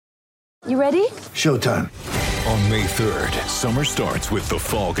You ready? Showtime. On May 3rd, summer starts with The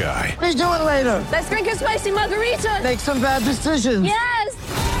Fall Guy. Let's do it later. Let's drink a spicy margarita. Make some bad decisions. Yes.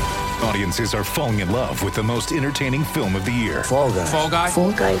 Audiences are falling in love with the most entertaining film of the year. Fall Guy. Fall Guy?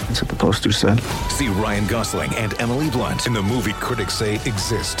 Fall Guy. That's what the poster said. See Ryan Gosling and Emily Blunt in the movie critics say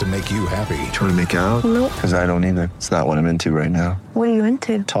exists to make you happy. Trying to make it out? Nope. Because I don't either. It's not what I'm into right now. What are you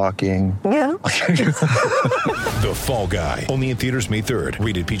into? Talking. Yeah. The Fall Guy. Only in theaters May 3rd.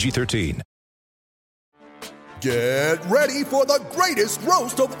 Rated PG-13. Get ready for the greatest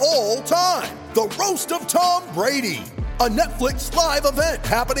roast of all time. The Roast of Tom Brady. A Netflix live event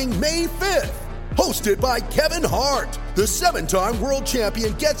happening May 5th. Hosted by Kevin Hart. The 7-time world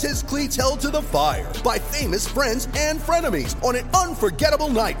champion gets his cleats held to the fire by famous friends and frenemies on an unforgettable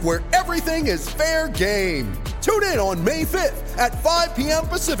night where everything is fair game. Tune in on May 5th at 5 p.m.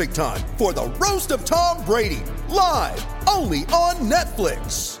 Pacific time for the Roast of Tom Brady. Live only on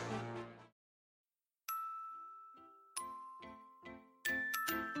Netflix.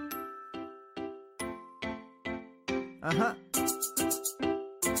 I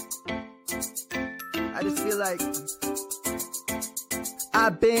just feel like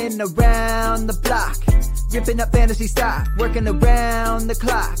I've been around the block, ripping up fantasy stock, working around the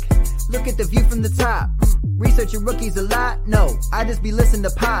clock. Look at the view from the top. Researching rookies a lot? No, I just be listening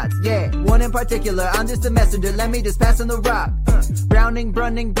to pods. Yeah, one in particular, I'm just a messenger. Let me just pass on the rock. Browning,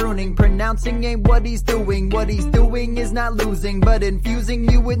 brunning, pruning, pronouncing ain't what he's doing. What he's doing is not losing, but infusing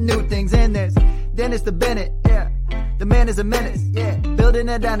you with new things. And there's Dennis the Bennett, yeah. The man is a menace, yeah. Building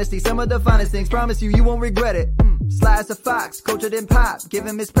a dynasty, some of the finest things. Promise you, you won't regret it. Sly as a fox, cultured in pop. Give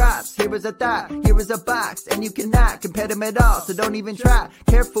him his props. Here is a thought, here is a box. And you cannot compare them at all, so don't even try.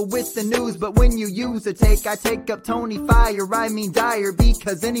 Careful with the news, but when you use a take, I take up Tony Fire. I mean Dyer,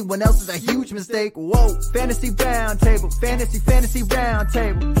 because anyone else is a huge mistake. Whoa. Fantasy round table, fantasy round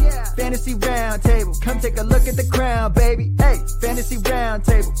table. Yeah. Fantasy round table, come take a look at the crown, baby. Hey, fantasy round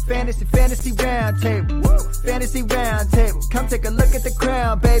table, fantasy round table. Woo. Fantasy round table, come take a look at the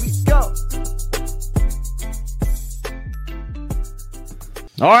crown, baby. Go.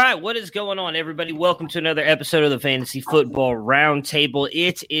 All right, what is going on, everybody? Welcome to another episode of the Fantasy Football Roundtable.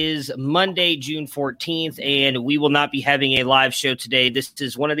 It is Monday, June 14th, and we will not be having a live show today. This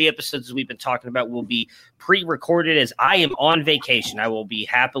is one of the episodes we've been talking about will be pre-recorded as I am on vacation. I will be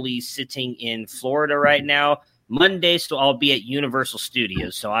happily sitting in Florida right now. Monday, so I'll be at Universal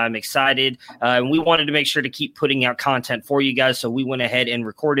Studios, so I'm excited. And we wanted to make sure to keep putting out content for you guys, so we went ahead and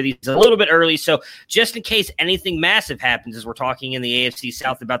recorded these a little bit early. So just in case anything massive happens as we're talking in the AFC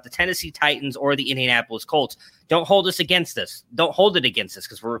South about the Tennessee Titans or the Indianapolis Colts, don't hold us against us. Don't hold it against us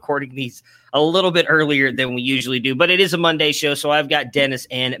because we're recording these a little bit earlier than we usually do. But it is a Monday show, so I've got Dennis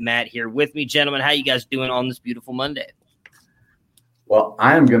and Matt here with me. Gentlemen, how you guys doing on this beautiful Monday? Well,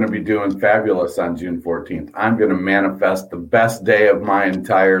 I'm going to be doing fabulous on June 14th. I'm going to manifest the best day of my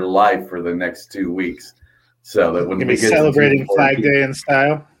entire life for the next 2 weeks. So that when we get celebrating Flag Day in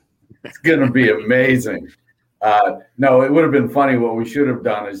style, it's going to be amazing. No, it would have been funny. What we should have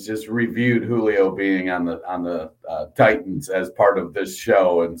done is just reviewed Julio being on the Titans as part of this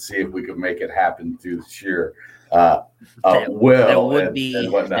show and see if we could make it happen through sheer will.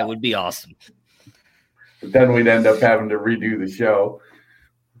 That would be awesome. But then we'd end up having to redo the show.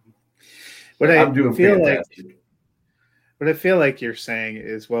 What I'm doing fantastic. What I feel like you're saying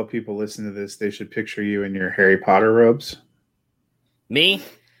is, while people listen to this, they should picture you in your Harry Potter robes. Me?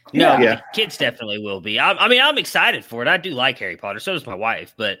 No, yeah. Kids definitely will be. I'm excited for it. I do like Harry Potter. So does my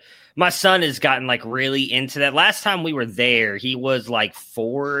wife. But my son has gotten really into that. Last time we were there, he was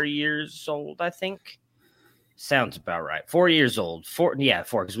 4 years old, I think. Sounds about right. 4 years old. Four,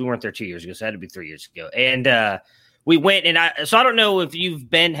 because we weren't there 2 years ago, so it had to be 3 years ago. And we went, and I don't know if have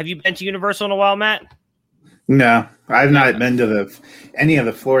you been to Universal in a while, Matt? No, I've not been to any of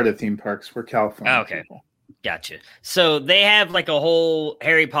the Florida theme parks. We're California people. Gotcha. So they have a whole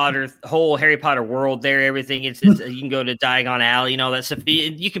Harry Potter world there. Everything it's you can go to Diagon Alley and all that stuff.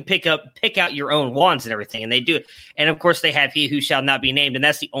 You can pick out your own wands and everything, and they do it. And of course, they have He Who Shall Not Be Named, and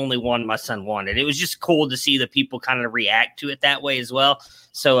that's the only one my son wanted. It was just cool to see the people kind of react to it that way as well.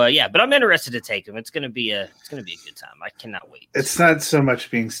 So but I'm interested to take him. It's gonna be a good time. I cannot wait. It's not so much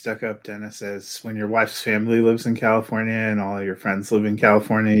being stuck up, Dennis, as when your wife's family lives in California and all your friends live in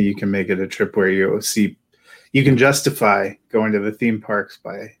California. You can make it a trip where you can justify going to the theme parks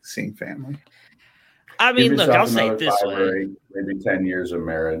by seeing family. I mean, look, I'll say it this way. Maybe 10 years of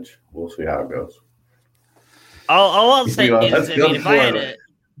marriage. We'll see how it goes. All I'll say is, if I had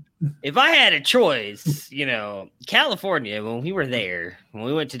if I had a choice, California, when we were there, when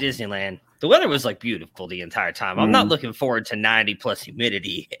we went to Disneyland, the weather was like beautiful the entire time. I'm not looking forward to 90 plus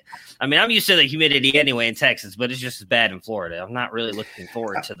humidity. I mean, I'm used to the humidity anyway in Texas, but it's just as bad in Florida. I'm not really looking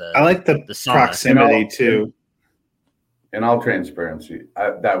forward to the. I like the proximity too. In all transparency,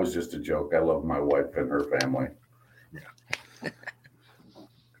 that was just a joke. I love my wife and her family.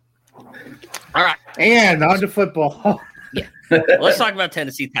 All right. And on to football. Yeah. Let's talk about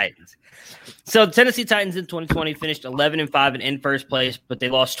Tennessee Titans. So the Tennessee Titans in 2020 finished 11-5 and in first place, but they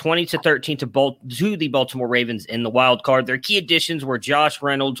lost 20-13 to the Baltimore Ravens in the wild card. Their key additions were Josh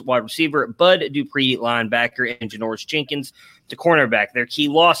Reynolds, wide receiver, Bud Dupree, linebacker, and Janoris Jenkins, the cornerback. Their key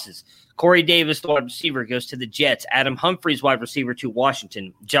losses: Corey Davis, the wide receiver, goes to the Jets. Adam Humphries, wide receiver, to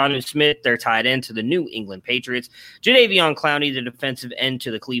Washington. Jonnu Smith, their tight end, to the New England Patriots. Jadeveon Clowney, the defensive end,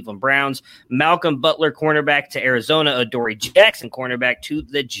 to the Cleveland Browns. Malcolm Butler, cornerback, to Arizona. Adoree Jackson, cornerback, to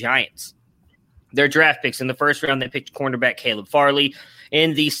the Giants. Their draft picks: in the first round, they picked cornerback Caleb Farley.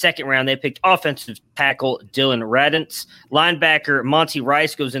 In the second round, they picked offensive tackle Dylan Radunz. Linebacker Monty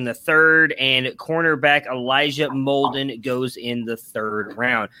Rice goes in the third, and cornerback Elijah Molden goes in the third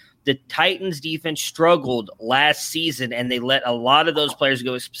round. The Titans defense struggled last season, and they let a lot of those players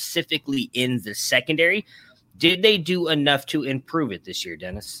go, specifically in the secondary. Did they do enough to improve it this year,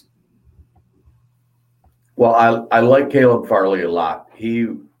 Dennis? Well, I like Caleb Farley a lot. He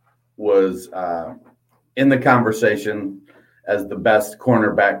was in the conversation as the best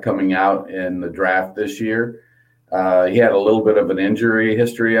cornerback coming out in the draft this year. He had a little bit of an injury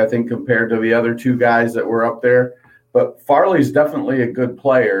history, I think, compared to the other two guys that were up there. But Farley's definitely a good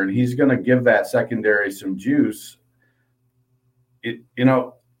player, and he's going to give that secondary some juice.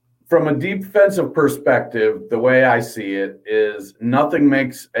 From a defensive perspective, the way I see it is nothing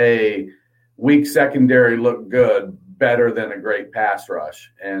makes a weak secondary look good better than a great pass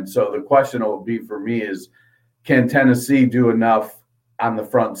rush. And so the question will be for me is, can Tennessee do enough on the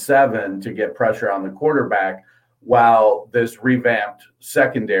front seven to get pressure on the quarterback while this revamped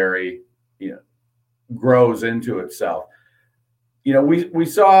secondary, grows into itself? We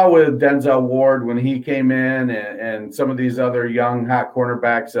saw with Denzel Ward when he came in, and some of these other young hot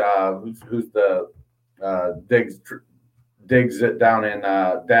cornerbacks, who's the Diggs down in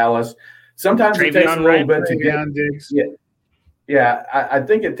Dallas. Sometimes it takes a little bit to get Diggs. Yeah. I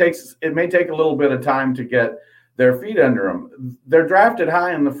think it may take a little bit of time to get their feet under them. They're drafted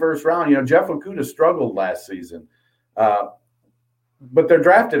high in the first round. Jeff Okudah struggled last season, but they're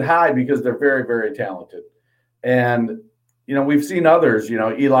drafted high because they're very, very talented. And we've seen others.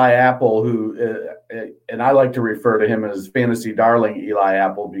 Eli Apple, who, and I like to refer to him as fantasy darling Eli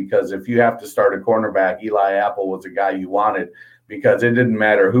Apple, because if you have to start a cornerback, Eli Apple was a guy you wanted, because it didn't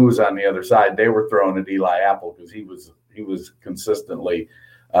matter who was on the other side. They were throwing at Eli Apple because he was consistently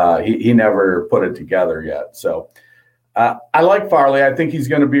he never put it together yet. So I like Farley. I think he's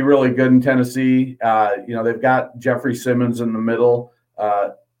going to be really good in Tennessee. They've got Jeffrey Simmons in the middle,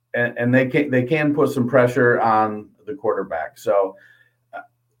 and they can put some pressure on the quarterback. So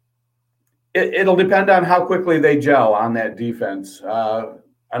it'll depend on how quickly they gel on that defense.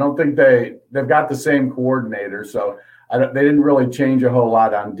 I don't think they've got the same coordinator, so they didn't really change a whole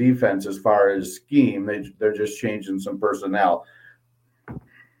lot on defense as far as scheme. They're just changing some personnel.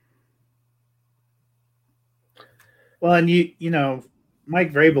 Well, and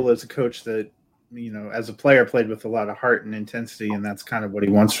Mike Vrabel is a coach that, as a player played with a lot of heart and intensity, and that's kind of what he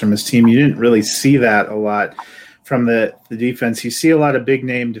wants from his team. You didn't really see that a lot from the defense. You see a lot of big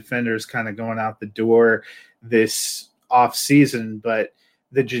name defenders kind of going out the door this off season, but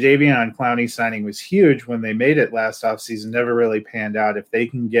the Jadeveon Clowney signing was huge when they made it last offseason, never really panned out. If they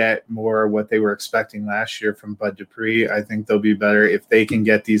can get more what they were expecting last year from Bud Dupree, I think they'll be better. If they can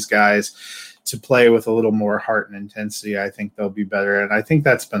get these guys to play with a little more heart and intensity, I think they'll be better. And I think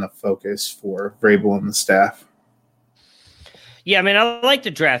that's been a focus for Vrabel and the staff. Yeah, I mean, I like the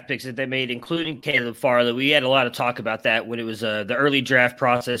draft picks that they made, including Caleb Farley. We had a lot of talk about that when it was the early draft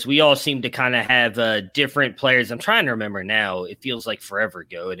process. We all seemed to kind of have different players. I'm trying to remember now. It feels like forever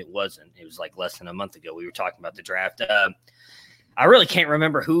ago, and it wasn't. It was like less than a month ago we were talking about the draft. I really can't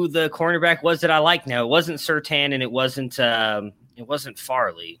remember who the cornerback was that I like now. It wasn't Surtain, and it wasn't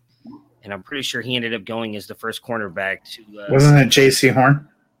Farley. And I'm pretty sure he ended up going as the first cornerback to. Wasn't it J.C. Horn?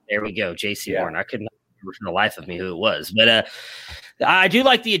 There we go, J.C. Horn. I couldn't remember from the life of me who it was, but I do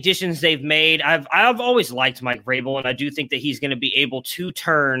like the additions they've made. I've always liked Mike Vrabel, and I do think that he's going to be able to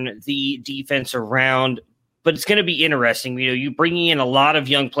turn the defense around. But it's going to be interesting. You bringing in a lot of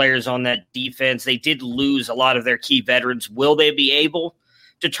young players on that defense. They did lose a lot of their key veterans. Will they be able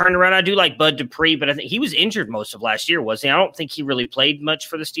to turn around. I do like Bud Dupree, but I think he was injured most of last year, wasn't he? I don't think he really played much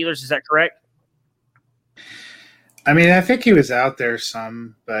for the Steelers. Is that correct? I mean, I think he was out there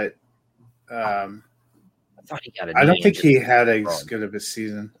some, but I thought he got I don't think he had as good of a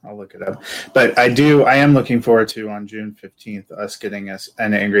season. I'll look it up. But I am looking forward to, on June 15th, us getting an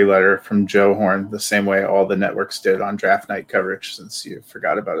angry letter from Joe Horn, the same way all the networks did on draft night coverage, since you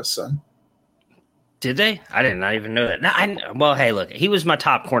forgot about his son. Did they? I did not even know that. No, well, hey, look, he was my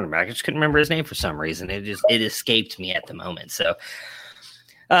top cornerback. I just couldn't remember his name for some reason. It escaped me at the moment. So,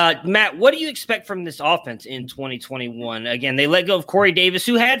 Matt, what do you expect from this offense in 2021? Again, they let go of Corey Davis,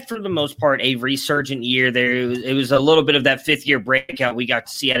 who had, for the most part, a resurgent year. It was a little bit of that fifth-year breakout we got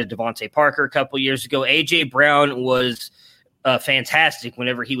to see out of Devontae Parker a couple years ago. A.J. Brown was fantastic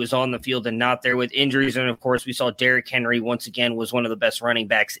whenever he was on the field and not there with injuries. And, of course, we saw Derrick Henry once again was one of the best running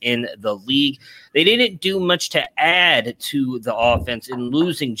backs in the league. They didn't do much to add to the offense in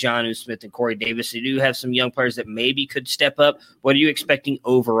losing Jonnu Smith and Corey Davis. They do have some young players that maybe could step up. What are you expecting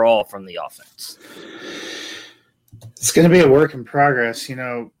overall from the offense? It's going to be a work in progress. You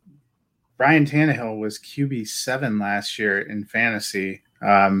know, Ryan Tannehill was QB7 last year in fantasy.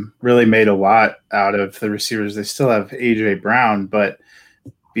 Really made a lot out of the receivers. They still have A.J. Brown, but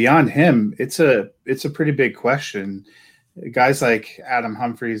beyond him, it's a pretty big question. Guys like Adam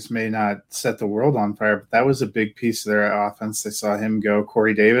Humphries may not set the world on fire, but that was a big piece of their offense. They saw him go.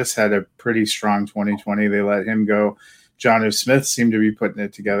 Corey Davis had a pretty strong 2020. They let him go. Jonnu Smith seemed to be putting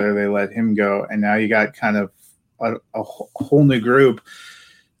it together. They let him go. And now you got kind of a whole new group.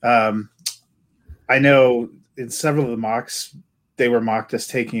 I know in several of the mocks, they were mocked as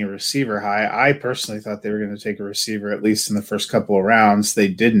taking a receiver high. I personally thought they were going to take a receiver at least in the first couple of rounds. They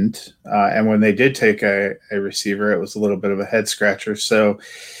didn't. And when they did take a receiver, it was a little bit of a head scratcher. So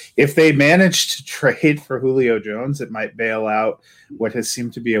if they managed to trade for Julio Jones, it might bail out what has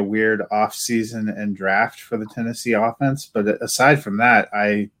seemed to be a weird offseason and draft for the Tennessee offense. But aside from that,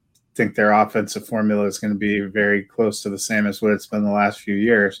 I think their offensive formula is going to be very close to the same as what it's been the last few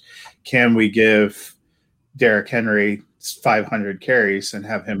years. Can we give Derrick Henry 500 carries and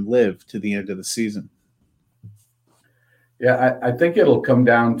have him live to the end of the season? Yeah, I think it'll come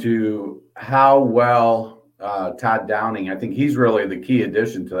down to how well Todd Downing, I think he's really the key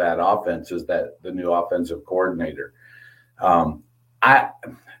addition to that offense, is that the new offensive coordinator. I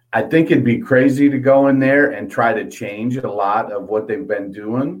think it'd be crazy to go in there and try to change a lot of what they've been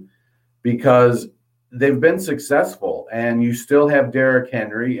doing, because they've been successful, and you still have Derrick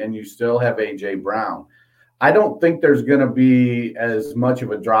Henry and you still have A.J. Brown. I don't think there's going to be as much of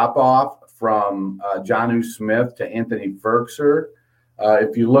a drop-off from Jonnu Smith to Anthony Firkser.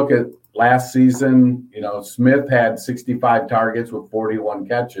 If you look at last season, you know, Smith had 65 targets with 41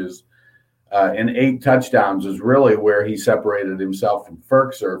 catches and 8 touchdowns is really where he separated himself from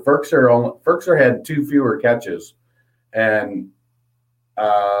Firkser. Firkser had 2 fewer catches and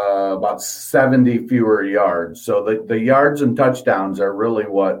about 70 fewer yards. So the yards and touchdowns are really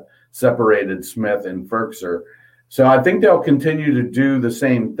what separated Smith and Firkser. So I think they'll continue to do the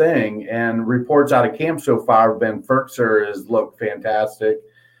same thing. And reports out of camp so far have been Firkser has looked fantastic.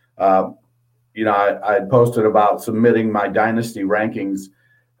 You know, I posted about submitting my dynasty rankings.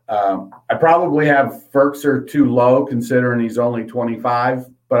 I probably have Firkser too low considering he's only 25,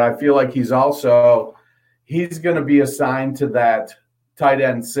 but I feel like he's going to be assigned to that tight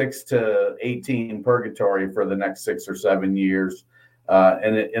end 6 to 18 purgatory for the next 6 or 7 years.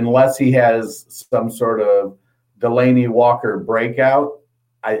 Unless he has some sort of Delaney Walker breakout,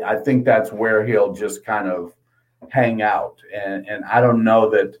 I think that's where he'll just kind of hang out. And I don't know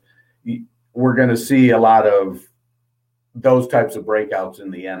that we're going to see a lot of those types of breakouts in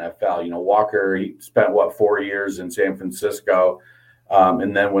the NFL. You know, Walker, he spent, 4 years in San Francisco.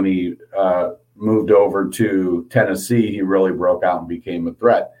 And then when he moved over to Tennessee, he really broke out and became a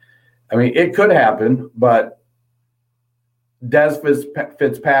threat. I mean, it could happen, but Dez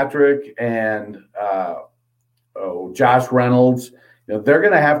Fitzpatrick and Josh Reynolds, you know, they're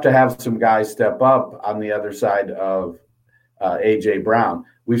going to have some guys step up on the other side of A.J. Brown.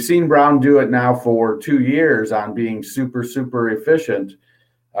 We've seen Brown do it now for 2 years on being super, super efficient,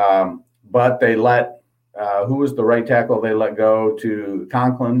 but they let who was the right tackle they let go to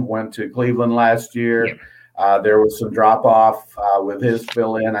Conklin, went to Cleveland last year. Yep. There was some drop-off with his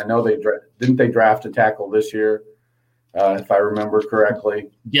fill-in. I know didn't they draft a tackle this year? If I remember correctly,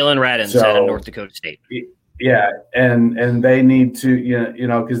 Dylan Radins out of North Dakota State. Yeah, and they need to, you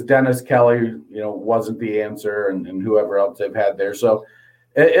know, because Dennis Kelly, you know, wasn't the answer, and whoever else they've had there. So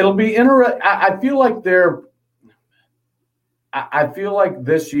it'll be interesting. I feel like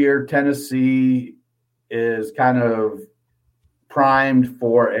this year Tennessee is kind of primed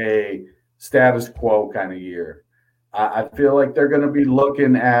for a status quo kind of year. I feel like they're going to be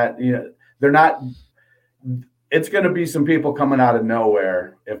looking at, they're not. It's going to be some people coming out of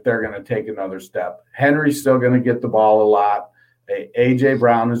nowhere if they're going to take another step. Henry's still going to get the ball a lot. A.J.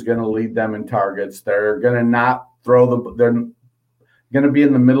 Brown is going to lead them in targets. They're going to not throw they're going to be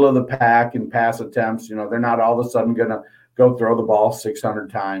in the middle of the pack in pass attempts. They're not all of a sudden going to go throw the ball 600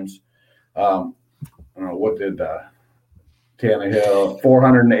 times. I don't know, what did Tannehill,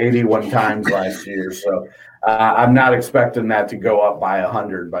 481 times last year. So I'm not expecting that to go up by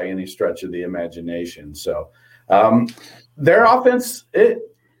 100 by any stretch of the imagination. So their offense,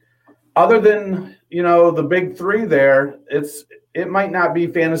 other than, the big three there, it might not be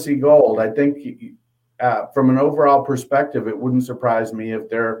fantasy gold. I think from an overall perspective, it wouldn't surprise me if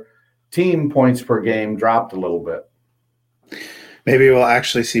their team points per game dropped a little bit. Maybe we'll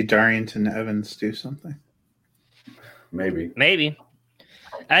actually see Darrington Evans do something. Maybe.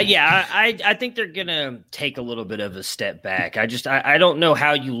 I think they're going to take a little bit of a step back. I don't know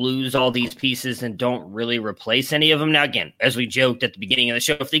how you lose all these pieces and don't really replace any of them. Now, again, as we joked at the beginning of the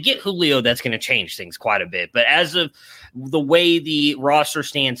show, if they get Julio, that's going to change things quite a bit. But as of the way the roster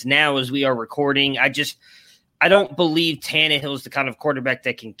stands now as we are recording, I don't believe Tannehill is the kind of quarterback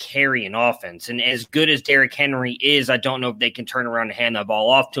that can carry an offense. And as good as Derrick Henry is, I don't know if they can turn around and hand the ball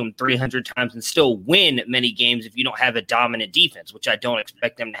off to him 300 times and still win many games if you don't have a dominant defense, which I don't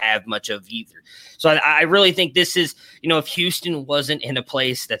expect them to have much of either. So I really think this is, if Houston wasn't in a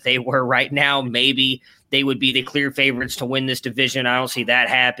place that they were right now, maybe they would be the clear favorites to win this division. I don't see that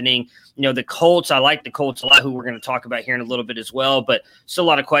happening. The Colts, I like the Colts a lot, who we're going to talk about here in a little bit as well, but still a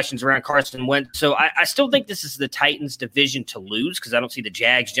lot of questions around Carson Wentz. So I still think this is the Titans' division to lose because I don't see the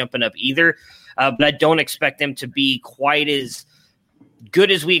Jags jumping up either, but I don't expect them to be quite as good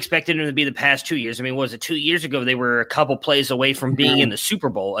as we expected them to be the past 2 years. I mean, was it 2 years ago? They were a couple plays away from being in the Super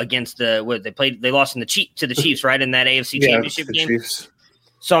Bowl against they lost to the Chiefs, right, in that AFC Championship game. Chiefs.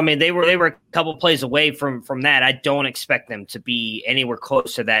 So, I mean, they were a couple plays away from that. I don't expect them to be anywhere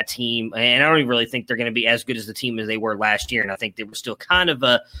close to that team, and I don't even really think they're going to be as good as the team as they were last year. And I think they were still kind of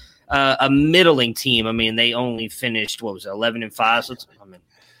a middling team. I mean, they only finished 11-5. So it's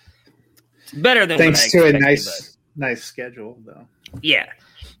better than thanks to a nice schedule, though. Yeah,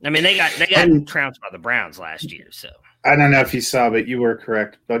 I mean, they got trounced by the Browns last year. So I don't know if you saw, but you were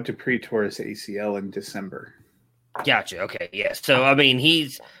correct. Bud Dupree tore his ACL in December. Gotcha. Okay. Yeah. So, I mean,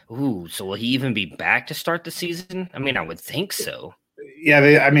 so will he even be back to start the season? I mean, I would think so. Yeah.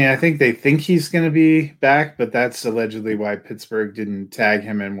 I think they think he's going to be back, but that's allegedly why Pittsburgh didn't tag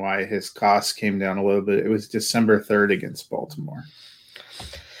him and why his costs came down a little bit. It was December 3rd against Baltimore.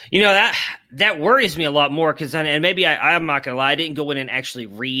 That worries me a lot more because, and maybe I'm not going to lie, I didn't go in and actually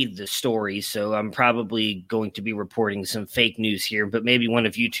read the story, so I'm probably going to be reporting some fake news here, but maybe one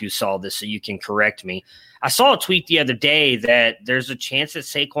of you two saw this so you can correct me. I saw a tweet the other day that there's a chance that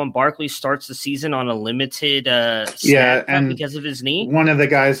Saquon Barkley starts the season on a limited snap because of his knee. One of the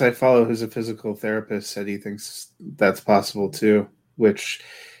guys I follow who's a physical therapist said he thinks that's possible too, which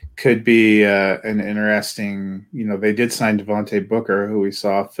could be an interesting, they did sign Devontae Booker, who we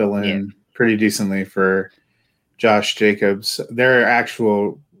saw fill in pretty decently for Josh Jacobs. There are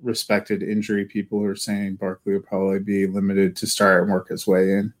actual respected injury people who are saying Barkley will probably be limited to start and work his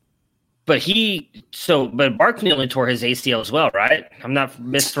way in. But Barkley only tore his ACL as well, right? I'm not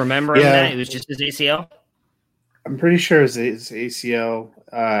misremembering that. It was just his ACL. I'm pretty sure it was his ACL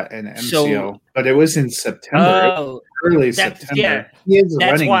and MCL, but it was in September. Early September. Yeah,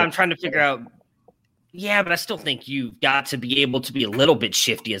 that's why I'm trying to figure out. Yeah, but I still think you've got to be able to be a little bit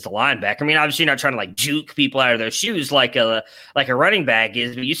shifty as a linebacker. I mean, obviously you're not trying to juke people out of their shoes like a running back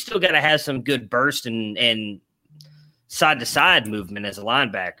is, but you still got to have some good burst and side-to-side movement as a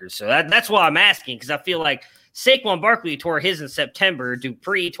linebacker. So that's why I'm asking, because I feel like Saquon Barkley tore his in September,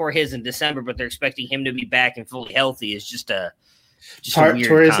 Dupree tore his in December, but they're expecting him to be back and fully healthy is just a weird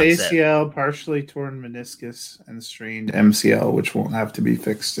tore his concept. ACL, partially torn meniscus, and strained MCL, which won't have to be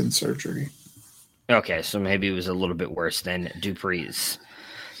fixed in surgery. Okay, so maybe it was a little bit worse than Dupree's.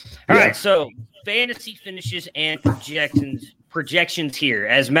 All right, so fantasy finishes and projections here.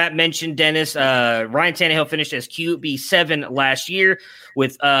 As Matt mentioned, Dennis, Ryan Tannehill finished as QB7 last year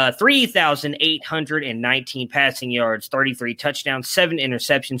with 3,819 passing yards, 33 touchdowns, 7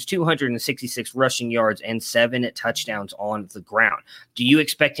 interceptions, 266 rushing yards, and 7 touchdowns on the ground. Do you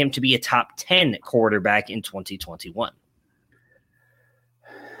expect him to be a top 10 quarterback in 2021?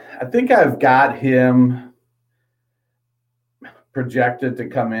 I think I've got him projected to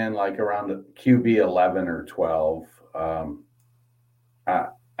come in around QB 11 or 12. I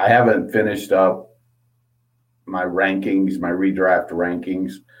haven't finished up rankings, my redraft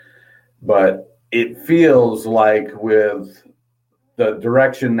rankings, but it feels like with the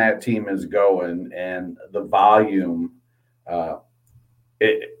direction that team is going and the volume,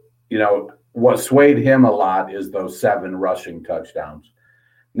 what swayed him a lot is those 7 rushing touchdowns.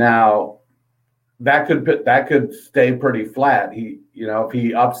 Now, that could stay pretty flat. If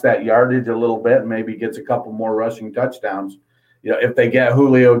he ups that yardage a little bit, maybe gets a couple more rushing touchdowns. If they get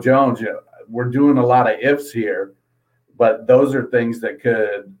Julio Jones, we're doing a lot of ifs here, but those are things that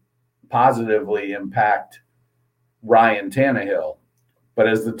could positively impact Ryan Tannehill. But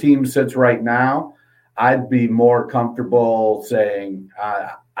as the team sits right now, I'd be more comfortable saying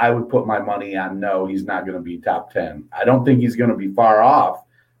I would put my money on no, he's not going to be top 10. I don't think he's going to be far off,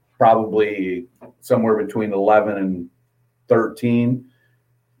 probably somewhere between 11 and 13.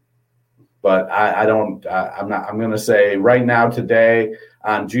 But I'm going to say right now, today,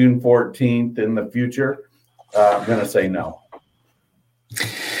 on June 14th in the future, I'm going to say no.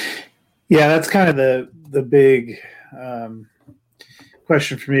 Yeah, that's kind of the big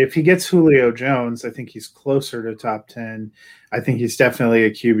question for me. If he gets Julio Jones, I think he's closer to top 10. I think he's definitely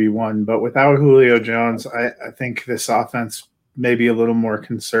a QB1. But without Julio Jones, I think this offense may be a little more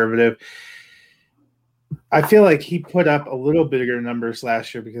conservative. I feel like he put up a little bigger numbers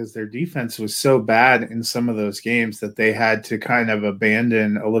last year because their defense was so bad in some of those games that they had to kind of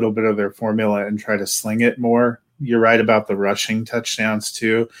abandon a little bit of their formula and try to sling it more. You're right about the rushing touchdowns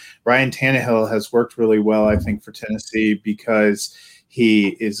too. Ryan Tannehill has worked really well, I think, for Tennessee because he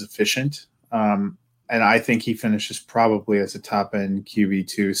is efficient. And I think he finishes probably as a top-end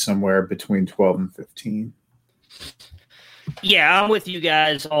QB2 somewhere between 12 and 15. Yeah, I'm with you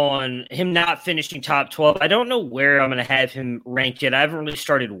guys on him not finishing top 12. I don't know where I'm going to have him ranked yet. I haven't really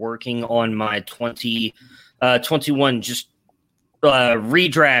started working on my 2021 just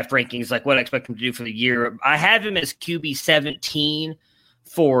redraft rankings, like what I expect him to do for the year. I have him as QB 17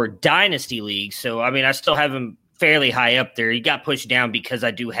 for Dynasty League. So, I mean, I still have him fairly high up there. He got pushed down because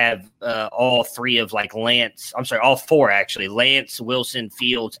I do have all four actually, Lance, Wilson,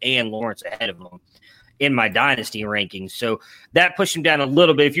 Fields, and Lawrence ahead of him in my dynasty rankings. So that pushed him down a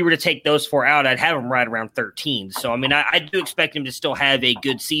little bit. If you were to take those 4 out, I'd have him right around 13. So, I mean, I do expect him to still have a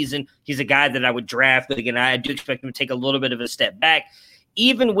good season. He's a guy that I would draft, but again, I do expect him to take a little bit of a step back.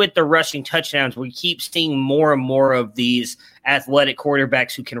 Even with the rushing touchdowns, we keep seeing more and more of these athletic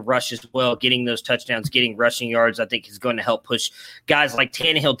quarterbacks who can rush as well, getting those touchdowns, getting rushing yards. I think is going to help push guys like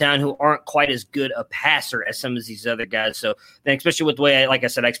Tannehill down who aren't quite as good a passer as some of these other guys. So then, especially with the way, like I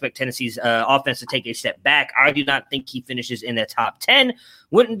said, I expect Tennessee's offense to take a step back. I do not think he finishes in the top 10.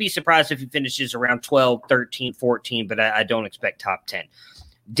 Wouldn't be surprised if he finishes around 12, 13, 14, but I don't expect top 10.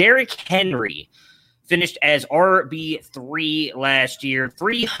 Derrick Henry finished as RB3 last year,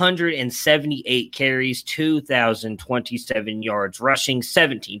 378 carries, 2,027 yards, rushing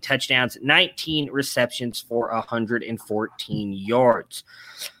 17 touchdowns, 19 receptions for 114 yards.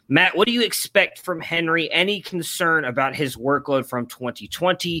 Matt, what do you expect from Henry? Any concern about his workload from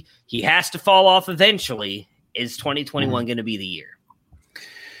 2020? He has to fall off eventually. Is 2021 going to be the year?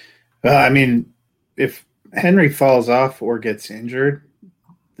 I mean, if Henry falls off or gets injured,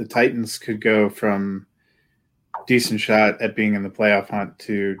 the Titans could go from decent shot at being in the playoff hunt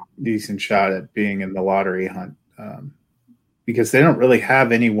to decent shot at being in the lottery hunt because they don't really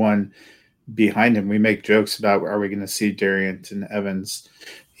have anyone behind him. We make jokes about, are we going to see Darrynton Evans?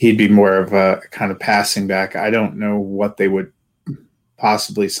 He'd be more of a kind of passing back. I don't know what they would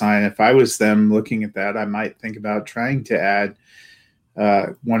possibly sign. If I was them looking at that, I might think about trying to add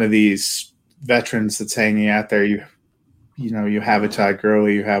one of these veterans that's hanging out there. You have a Todd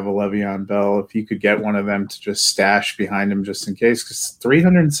Gurley, you have a Le'Veon Bell. If you could get one of them to just stash behind him just in case, because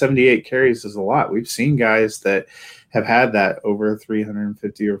 378 carries is a lot. We've seen guys that have had that over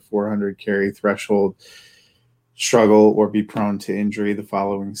 350 or 400 carry threshold struggle or be prone to injury the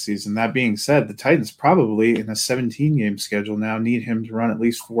following season. That being said, the Titans probably in a 17-game schedule now need him to run at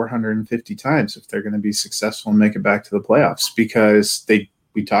least 450 times if they're going to be successful and make it back to the playoffs, because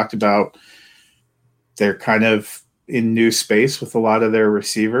we talked about they're kind of in new space with a lot of their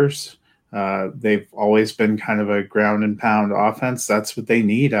receivers. They've always been kind of a ground and pound offense. That's what they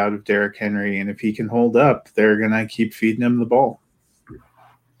need out of Derrick Henry. And if he can hold up, they're going to keep feeding him the ball.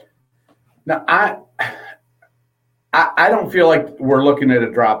 Now, I don't feel like we're looking at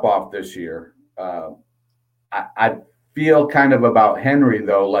a drop off this year. I feel kind of about Henry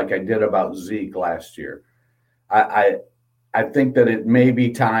though, like I did about Zeke last year. I think that it may be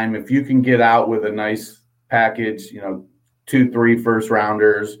time, if you can get out with a nice package, 2-3 first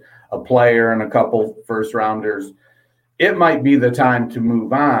rounders, a player and a couple first rounders. it might be the time to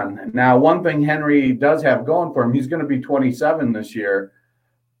move on. Now, one thing Henry does have going for him, he's going to be 27 this year,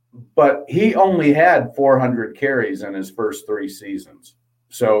 but he only had 400 carries in his first 3 seasons.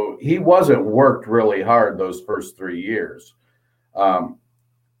 So he wasn't worked really hard those first 3 years.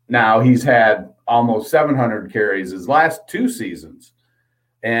 Now he's had almost 700 carries his last 2 seasons.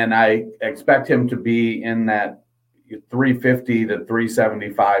 And I expect him to be in that 350 to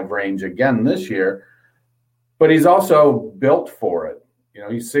 375 range again this year. But he's also built for it. You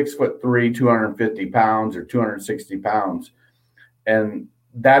know, he's 6'3", 250 pounds or 260 pounds. And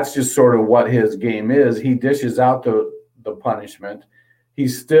that's just sort of what his game is. He dishes out the punishment. He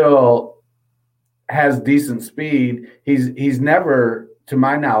still has decent speed. He's never, to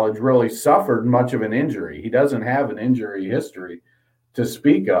my knowledge, really suffered much of an injury. He doesn't have an injury history to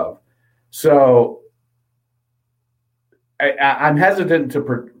speak of. So I'm hesitant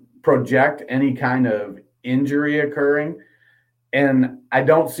to project any kind of injury occurring. And I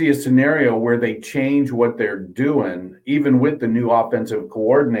don't see a scenario where they change what they're doing, even with the new offensive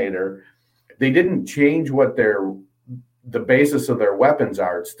coordinator. They didn't change what the basis of their weapons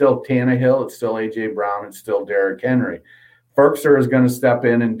are. It's still Tannehill, it's still A.J. Brown, it's still Derrick Henry. Firkser is going to step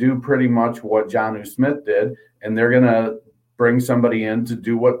in and do pretty much what Jonnu Smith did, and they're going to bring somebody in to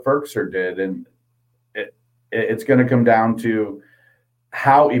do what Firkser did. And it's going to come down to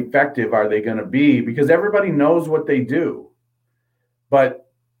how effective are they going to be, because everybody knows what they do.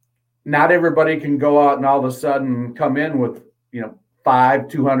 But not everybody can go out and all of a sudden come in with,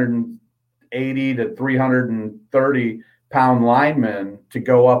 280 to 330 pound linemen to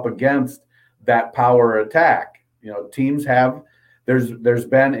go up against that power attack. Teams have, there's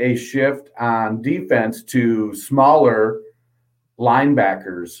been a shift on defense to smaller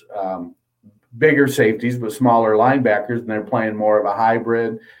linebackers, bigger safeties, but smaller linebackers, and they're playing more of a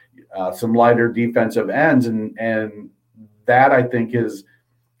hybrid, some lighter defensive ends. And that, I think, is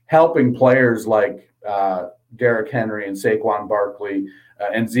helping players like Derrick Henry and Saquon Barkley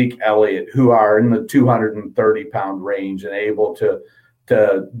and Zeke Elliott, who are in the 230-pound range and able to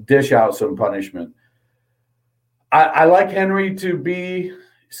dish out some punishment. I like Henry to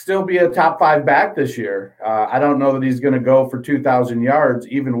still be a top 5 back this year. I don't know that he's going to go for 2,000 yards,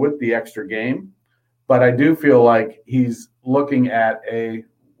 even with the extra game, but I do feel like he's looking at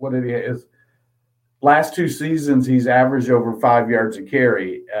his last 2 seasons, he's averaged over 5 yards a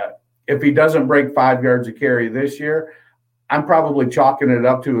carry. If he doesn't break 5 yards a carry this year, I'm probably chalking it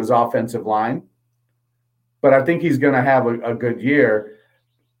up to his offensive line, but I think he's going to have a good year.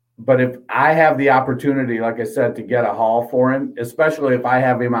 But if I have the opportunity, like I said, to get a haul for him, especially if I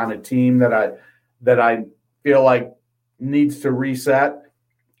have him on a team that I feel like needs to reset,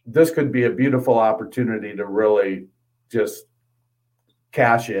 this could be a beautiful opportunity to really just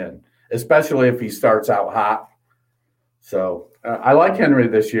cash in, especially if he starts out hot. So I like Henry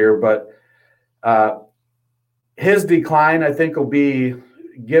this year, but his decline, I think, will be,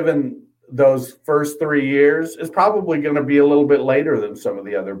 given those first 3 years, is probably going to be a little bit later than some of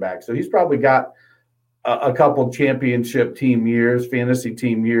the other backs. So he's probably got a couple championship team years, fantasy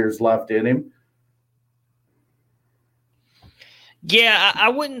team years left in him. Yeah, I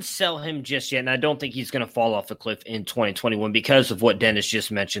wouldn't sell him just yet, and I don't think he's going to fall off a cliff in 2021 because of what Dennis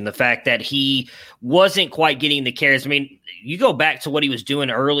just mentioned, the fact that he wasn't quite getting the carries. I mean, you go back to what he was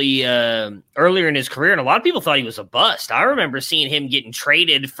doing earlier in his career, and a lot of people thought he was a bust. I remember seeing him getting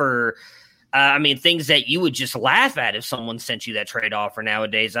traded for things that you would just laugh at if someone sent you that trade offer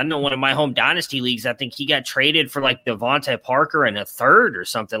nowadays. I know one of my home dynasty leagues, I think he got traded for like Devontae Parker and a third or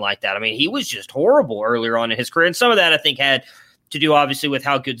something like that. I mean, he was just horrible earlier on in his career, and some of that I think had to do obviously with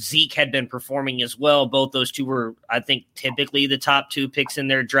how good Zeke had been performing as well. Both those two were, I think, typically the top 2 picks in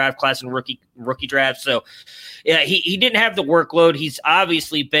their draft class and rookie draft. So yeah, he didn't have the workload. He's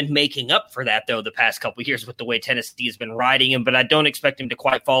obviously been making up for that, though, the past couple of years with the way Tennessee has been riding him, but I don't expect him to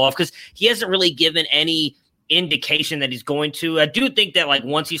quite fall off because he hasn't really given any indication that he's going to. I do think that like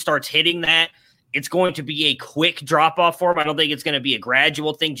once he starts hitting that, it's going to be a quick drop-off for him. I don't think it's going to be a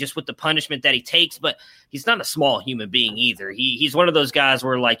gradual thing just with the punishment that he takes, but he's not a small human being either. He's one of those guys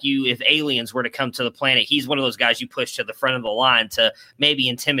where, like, if aliens were to come to the planet, he's one of those guys you push to the front of the line to maybe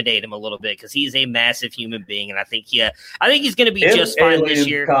intimidate him a little bit because he's a massive human being, and I think he's going to be just fine this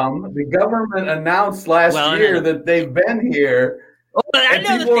year. The government announced last year that they've been here, I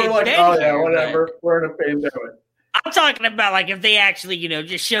know people were like, "Oh yeah, whatever, we're in a pandemic." I'm talking about like if they actually,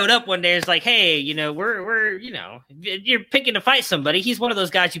 just showed up one day, it's like, hey, we're you're picking to fight somebody. He's one of those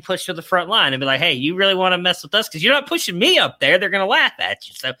guys you push to the front line and be like, hey, you really want to mess with us because you're not pushing me up there. They're gonna laugh at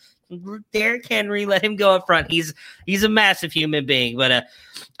you. So Derrick Henry, let him go up front. He's a massive human being, but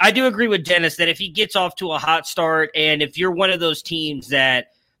I do agree with Dennis that if he gets off to a hot start, and if you're one of those teams that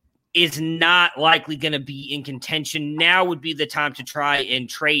is not likely going to be in contention, now would be the time to try and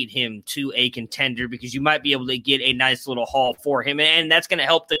trade him to a contender because you might be able to get a nice little haul for him, and that's going to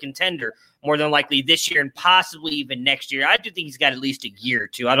help the contender more than likely this year and possibly even next year. I do think he's got at least a year or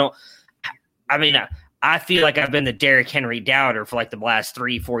two. I feel like I've been the Derrick Henry doubter for like the last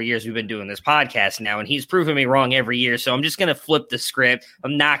 3-4 years we've been doing this podcast now, and he's proven me wrong every year. So I'm just going to flip the script.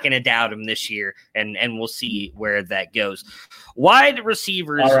 I'm not going to doubt him this year, and we'll see where that goes. Wide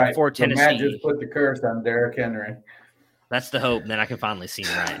receivers for Tennessee. Matt just put the curse on Derrick Henry. That's the hope. Then I can finally see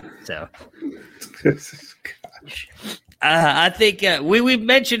him right. So, I think we've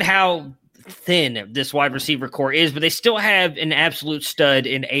mentioned how thin this wide receiver core is, but they still have an absolute stud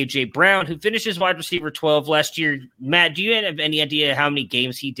in A.J. Brown, who finishes wide receiver 12 last year. Matt, do you have any idea how many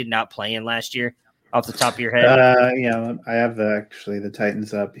games he did not play in last year off the top of your head? Yeah, I have the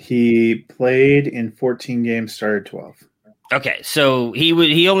Titans up. He played in 14 games, started 12. Okay, so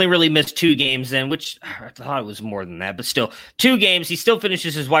he only really missed 2 games then, which I thought it was more than that, but still 2 games. He still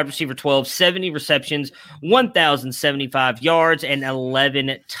finishes his wide receiver 12, 70 receptions, 1,075 yards, and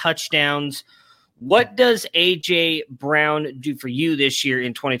 11 touchdowns. What does A.J. Brown do for you this year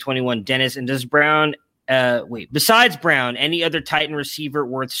in 2021, Dennis? And does Brown besides Brown, any other Titan receiver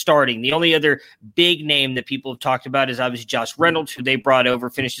worth starting? The only other big name that people have talked about is obviously Josh Reynolds, who they brought over,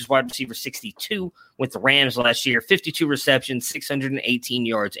 finished as wide receiver 62 with the Rams last year, 52 receptions, 618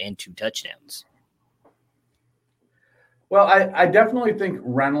 yards, and 2 touchdowns. Well, I definitely think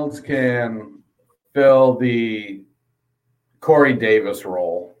Reynolds can fill the Corey Davis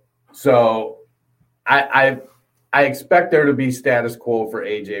role. So I expect there to be status quo for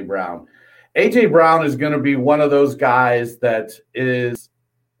A.J. Brown. A.J. Brown is going to be one of those guys that is,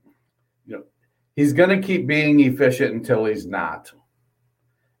 he's going to keep being efficient until he's not.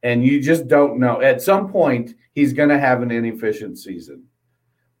 And you just don't know. At some point, he's going to have an inefficient season.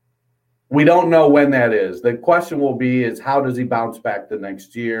 We don't know when that is. The question will be is how does he bounce back the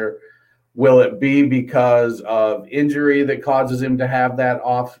next year? Will it be because of injury that causes him to have that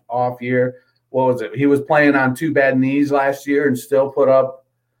off year? What was it? He was playing on 2 bad knees last year and still put up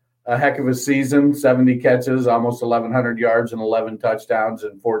a heck of a season, 70 catches, almost 1,100 yards and 11 touchdowns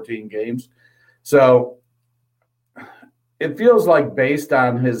in 14 games. So it feels like based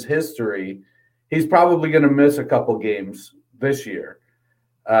on his history, he's probably going to miss a couple games this year.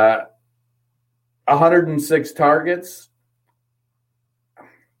 106 targets.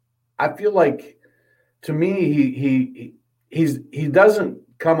 I feel like, to me, he doesn't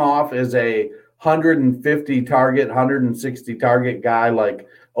come off as a 150 target, 160 target guy like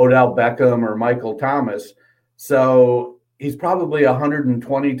Odell Beckham or Michael Thomas. So he's probably a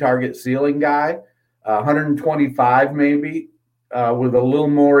 120 target ceiling guy, 125 maybe, with a little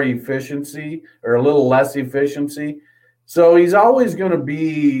more efficiency or a little less efficiency. So he's always going to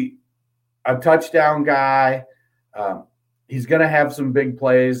be a touchdown guy. He's going to have some big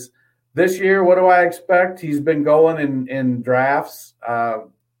plays. This year, what do I expect? He's been going in drafts. I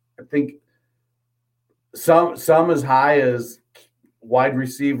think some as high as wide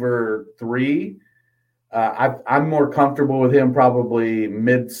receiver 3. I'm more comfortable with him probably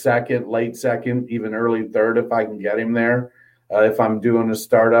mid-second, late second, even early third if I can get him there, if I'm doing a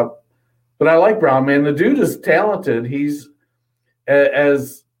startup. But I like Brown, man. The dude is talented. He's,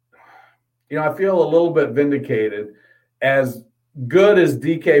 as I feel a little bit vindicated. As good as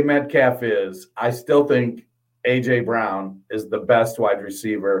DK Metcalf is, I still think A.J. Brown is the best wide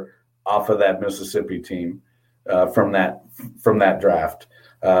receiver off of that Mississippi team from that draft.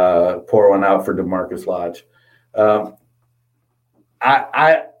 Pour one out for DeMarcus Lodge.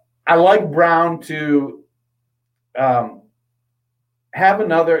 I like Brown to have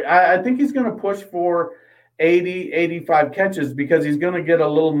another. I think he's going to push for 80, 85 catches because he's going to get a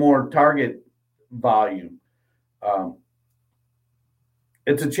little more target volume.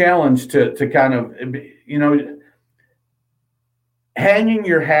 It's a challenge to kind of, hanging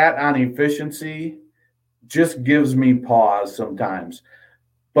your hat on efficiency just gives me pause sometimes.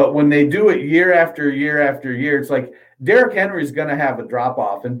 But when they do it year after year after year, it's like Derrick Henry is going to have a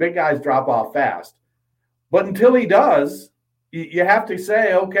drop-off, and big guys drop off fast. But until he does, you have to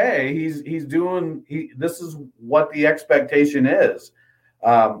say, okay, he's doing this is what the expectation is.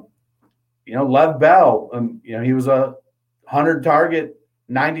 Lev Bell, he was a 100 target,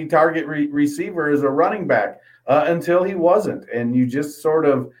 90 target receiver as a running back until he wasn't. And you just sort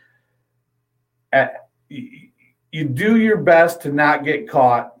of you do your best to not get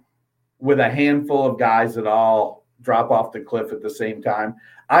caught with a handful of guys that all drop off the cliff at the same time.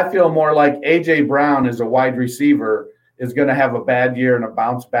 I feel more like A.J. Brown as a wide receiver is going to have a bad year and a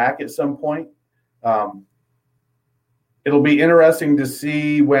bounce back at some point. It'll be interesting to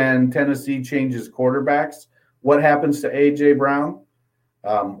see when Tennessee changes quarterbacks, what happens to A.J. Brown,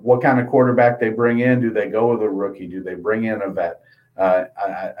 what kind of quarterback they bring in. Do they go with a rookie? Do they bring in a vet?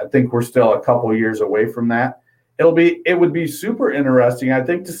 I think we're still a couple years away from that. It would be super interesting, I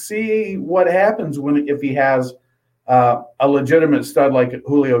think, to see what happens if he has a legitimate stud like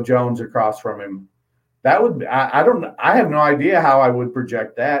Julio Jones across from him. That would I have no idea how I would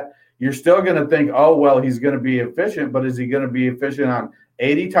project that. You're still going to think, oh, well, he's going to be efficient, but is he going to be efficient on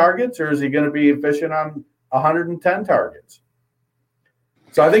 80 targets or is he going to be efficient on 110 targets?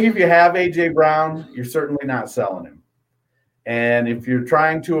 So I think if you have A.J. Brown, you're certainly not selling him. And if you're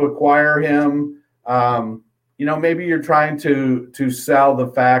trying to acquire him, maybe you're trying to sell the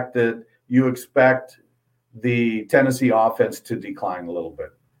fact that you expect the Tennessee offense to decline a little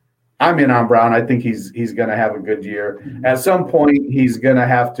bit. I'm in on Brown. I think he's going to have a good year. At some point, he's going to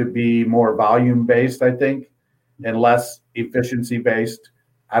have to be more volume-based, I think, and less efficiency-based.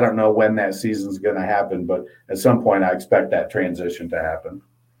 I don't know when that season's going to happen, but at some point, I expect that transition to happen.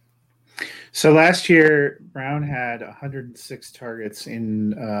 So last year, Brown had 106 targets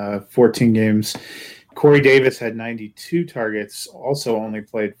in 14 games. Corey Davis had 92 targets, also only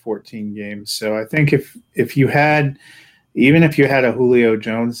played 14 games. So I think if you had – even if you had a Julio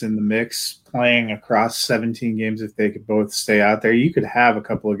Jones in the mix playing across 17 games, if they could both stay out there, you could have a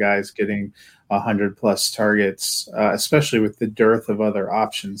couple of guys getting 100-plus targets, especially with the dearth of other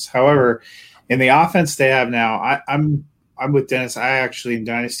options. However, in the offense they have now, I'm with Dennis. I actually, in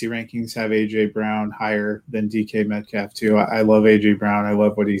Dynasty rankings, have A.J. Brown higher than DK Metcalf, too. I love A.J. Brown. I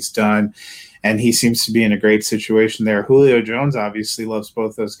love what he's done, and he seems to be in a great situation there. Julio Jones obviously loves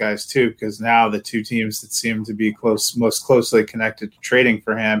both those guys, too, because now the two teams that seem to be most closely connected to trading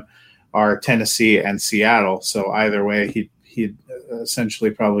for him are Tennessee and Seattle. So either way, he'd essentially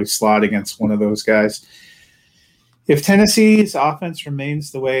probably slot against one of those guys. If Tennessee's offense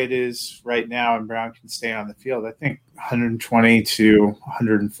remains the way it is right now and Brown can stay on the field, I think 120 to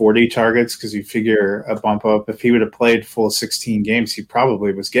 140 targets, because you figure a bump up. If he would have played full 16 games, he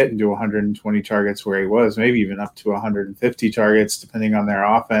probably was getting to 120 targets where he was, maybe even up to 150 targets, depending on their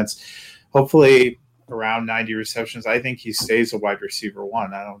offense. Hopefully around 90 receptions. I think he stays a wide receiver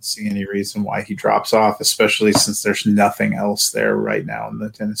one. I don't see any reason why he drops off, especially since there's nothing else there right now in the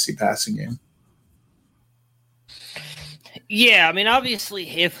Tennessee passing game. Yeah, I mean, obviously,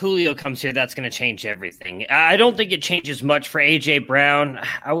 if Julio comes here, that's going to change everything. I don't think it changes much for A.J. Brown.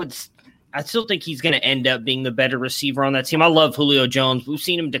 I still think he's going to end up being the better receiver on that team. I love Julio Jones. We've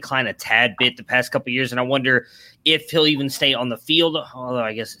seen him decline a tad bit the past couple of years, and I wonder if he'll even stay on the field, although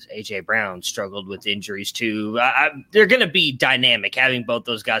I guess A.J. Brown struggled with injuries too. They're going to be dynamic, having both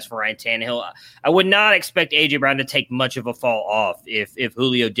those guys for Ryan Tannehill. I would not expect A.J. Brown to take much of a fall off if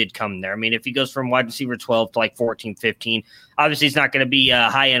Julio did come there. I mean, if he goes from wide receiver 12 to like 14, 15, obviously he's not going to be a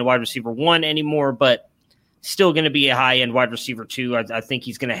high-end wide receiver 1 anymore, but still going to be a high-end wide receiver 2. I think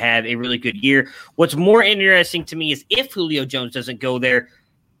he's going to have a really good year. What's more interesting to me is if Julio Jones doesn't go there,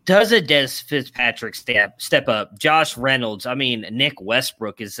 does a Dez Fitzpatrick step up? Josh Reynolds, I mean, Nick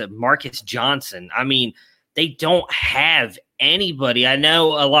Westbrook, is Marcus Johnson. I mean, they don't have anybody. I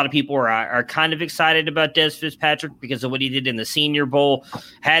know a lot of people are kind of excited about Dez Fitzpatrick because of what he did in the Senior Bowl,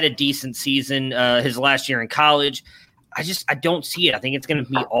 had a decent season his last year in college. I don't see it. I think it's going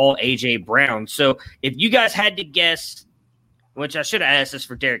to be all A.J. Brown. So if you guys had to guess, which I should have asked this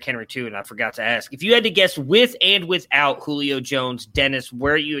for Derrick Henry too, and I forgot to ask, if you had to guess with and without Julio Jones, Dennis,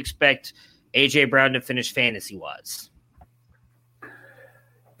 where you expect A.J. Brown to finish fantasy-wise?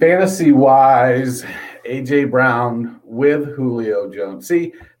 Fantasy-wise, A.J. Brown with Julio Jones.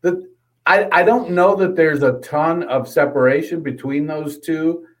 See, I don't know that there's a ton of separation between those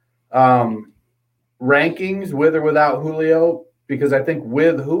two rankings, with or without Julio, because I think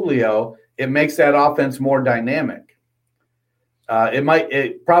with Julio, it makes that offense more dynamic.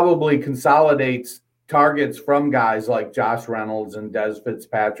 It probably consolidates targets from guys like Josh Reynolds and Dez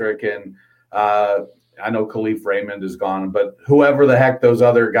Fitzpatrick, and I know Khalif Raymond is gone, but whoever the heck those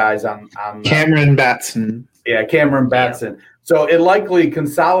other guys on Cameron Batson. Yeah, Cameron Batson. Yeah. So it likely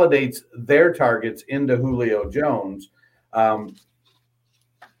consolidates their targets into Julio Jones.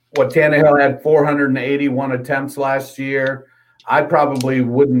 Tannehill had 481 attempts last year. I probably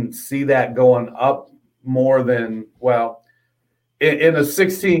wouldn't see that going up more than, in a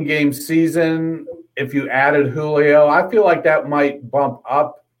 16-game season, if you added Julio, I feel like that might bump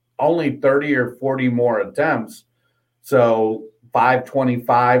up only 30 or 40 more attempts. So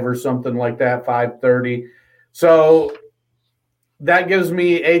 525 or something like that, 530. So that gives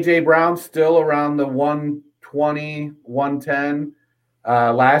me A.J. Brown still around the 120, 110.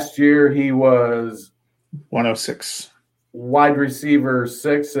 Last year he was 106. Wide receiver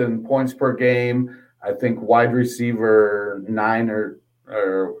 6 in points per game. I think wide receiver 9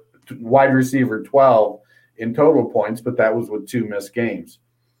 or wide receiver 12 in total points, but that was with 2 missed games.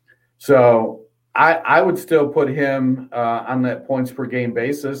 So I would still put him on that points per game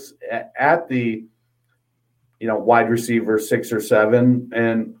basis at the wide receiver 6 or 7,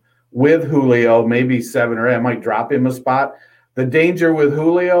 and with Julio maybe 7 or 8. I might drop him a spot. The danger with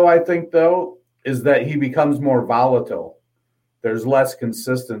Julio, I think, though, is that he becomes more volatile. There's less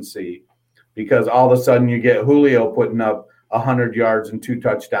consistency because all of a sudden you get Julio putting up 100 yards and 2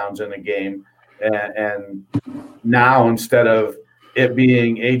 touchdowns in a game. And now instead of it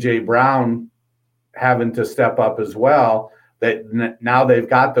being A.J. Brown having to step up as well, that now they've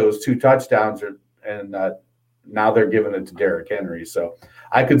got those 2 touchdowns and now they're giving it to Derrick Henry. So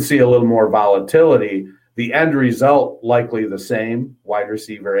I could see a little more volatility. The end result likely the same, wide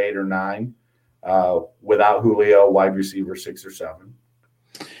receiver 8 or 9. Without Julio, wide receiver 6 or 7.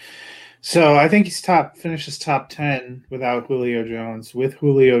 So I think he's finishes top 10 without Julio Jones. With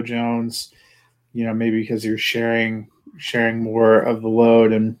Julio Jones, maybe because you're sharing more of the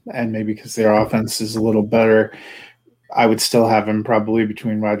load and maybe because their offense is a little better, I would still have him probably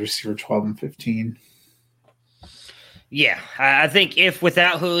between wide receiver 12 and 15. Yeah, I think if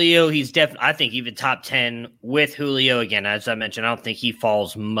without Julio, he's definitely, I think even top 10 with Julio. Again, as I mentioned, I don't think he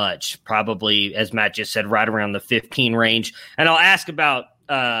falls much. Probably, as Matt just said, right around the 15 range. And I'll ask about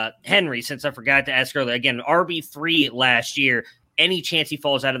Henry, since I forgot to ask earlier. Again, RB3 last year. Any chance he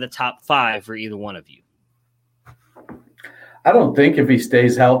falls out of the top 5 for either one of you? I don't think if he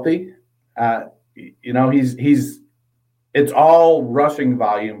stays healthy. He's it's all rushing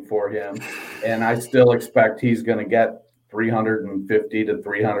volume for him, and I still expect he's going to get 350 to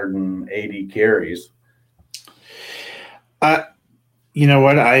 380 carries. You know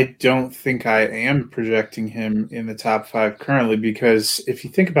what? I don't think I am projecting him in the top 5 currently, because if you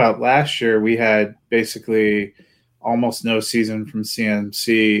think about last year, we had basically almost no season from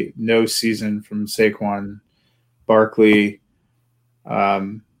CMC, no season from Saquon Barkley.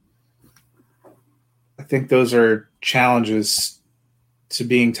 I think those are challenges to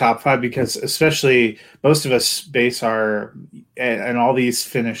being top 5, because especially most of us base our and all these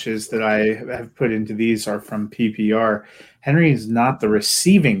finishes that I have put into these are from PPR. Henry is not the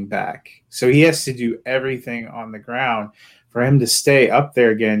receiving back, so he has to do everything on the ground. For him to stay up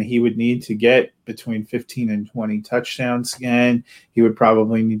there again, he would need to get between 15 and 20 touchdowns again. He would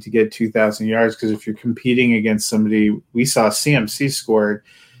probably need to get 2,000 yards, because if you're competing against somebody, we saw CMC scored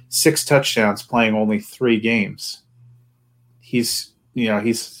 6 touchdowns playing only 3 games. He's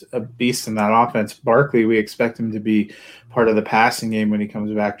a beast in that offense. Barkley, we expect him to be part of the passing game when he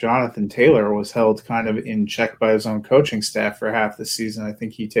comes back. Jonathan Taylor was held kind of in check by his own coaching staff for half the season. I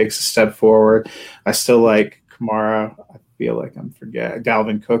think he takes a step forward. I still like Kamara. I feel like I'm forgetting.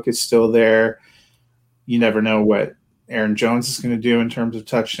 Dalvin Cook is still there. You never know what Aaron Jones is going to do in terms of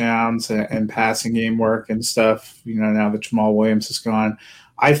touchdowns and passing game work and stuff, now that Jamal Williams is gone.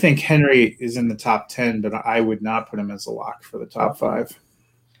 I think Henry is in the top 10, but I would not put him as a lock for the top 5.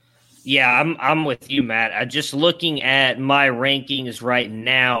 Yeah, I'm with you, Matt. Just looking at my rankings right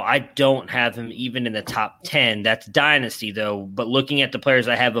now, I don't have him even in the top 10. That's Dynasty, though. But looking at the players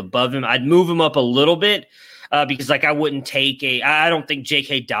I have above him, I'd move him up a little bit because, I wouldn't take I don't think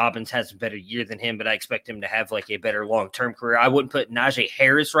J.K. Dobbins has a better year than him, but I expect him to have, a better long-term career. I wouldn't put Najee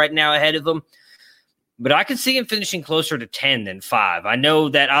Harris right now ahead of him. But I could see him finishing closer to 10 than 5. I know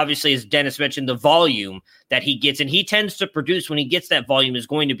that obviously, as Dennis mentioned, the volume that he gets, and he tends to produce when he gets that volume, is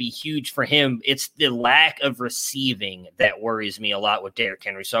going to be huge for him. It's the lack of receiving that worries me a lot with Derrick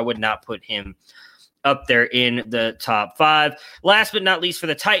Henry. So I would not put him up there in the top 5. Last but not least for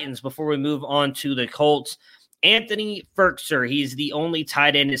the Titans, before we move on to the Colts, Anthony Firkser. He's the only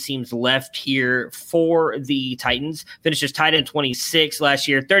tight end, it seems, left here for the Titans. Finishes tight end 26 last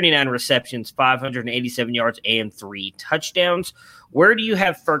year, 39 receptions, 587 yards, and 3 touchdowns. Where do you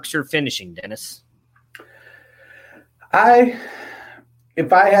have Firkser finishing, Dennis?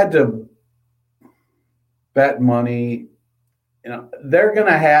 If I had to bet money, they're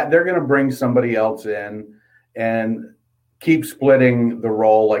gonna bring somebody else in and keep splitting the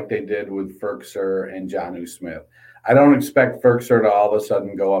role like they did with Firkser and Jonnu Smith. I don't expect Firkser to all of a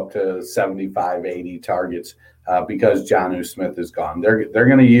sudden go up to 75, 80 targets because Jonnu Smith is gone. They're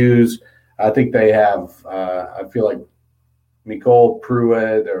going to use. I think they have. I feel like Nicole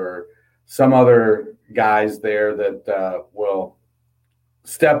Pruitt or some other guys there that will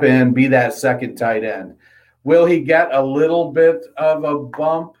step in, be that second tight end. Will he get a little bit of a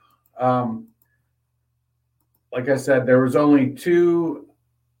bump? Like I said, there was only 2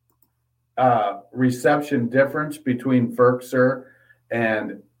 reception difference between Firkser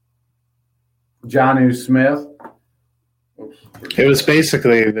and Jonnu Smith. It was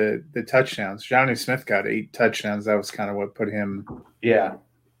basically the touchdowns. Jonnu Smith got 8 touchdowns. That was kind of what put him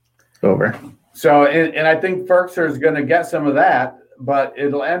over. So, and I think Firkser is going to get some of that, but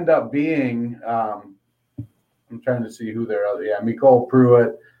it'll end up being I'm trying to see who their other. Yeah, Nicole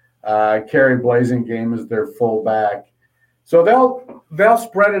Pruitt, Kerry Blasingame is their fullback. So they'll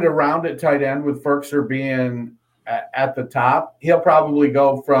spread it around at tight end with Firkser being at the top. He'll probably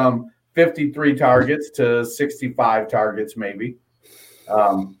go from 53 targets to 65 targets maybe.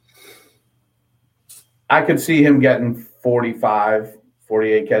 I could see him getting 45,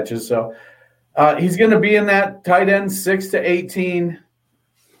 48 catches. So he's going to be in that tight end 6 to 18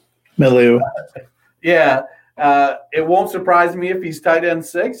 milieu. Yeah. It won't surprise me if he's tight end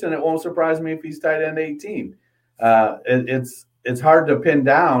 6, and it won't surprise me if he's tight end 18. It's hard to pin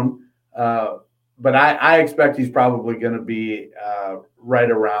down, but I expect he's probably going to be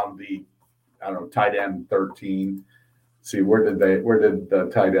right around the tight end 13. See, where did the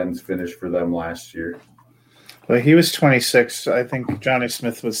tight ends finish for them last year? Well, he was 26. I think Jonnu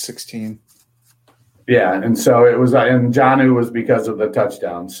Smith was 16. Yeah, and so it was, and Jonnu was because of the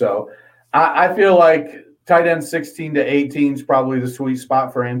touchdown. So I feel like tight end 16 to 18 is probably the sweet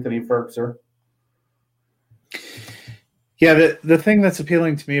spot for Anthony Firkser. Yeah, the thing that's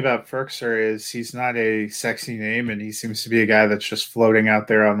appealing to me about Firkser is he's not a sexy name, and he seems to be a guy that's just floating out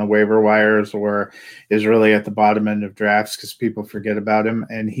there on the waiver wires or is really at the bottom end of drafts because people forget about him.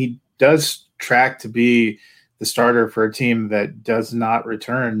 And he does track to be the starter for a team that does not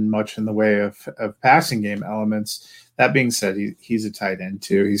return much in the way of passing game elements. That being said, he's a tight end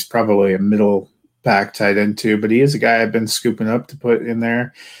too. He's probably a middle pack tight end too, but he is a guy I've been scooping up to put in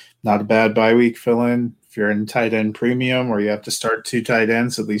there. Not a bad bye week fill in. If you're in tight end premium or you have to start 2 tight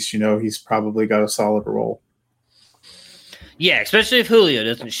ends, at least you know he's probably got a solid role. Yeah, especially if Julio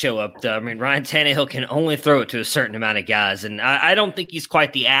doesn't show up. I mean, Ryan Tannehill can only throw it to a certain amount of guys, and I don't think he's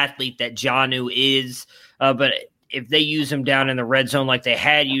quite the athlete that Jonnu is, but if they use him down in the red zone like they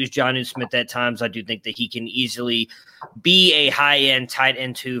had used Jonnu Smith at times, I do think that he can easily be a high-end tight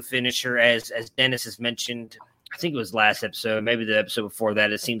end 2 finisher, as Dennis has mentioned. I think it was last episode, maybe the episode before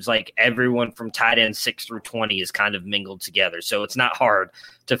that. It seems like everyone from tight end 6 through 20 is kind of mingled together. So it's not hard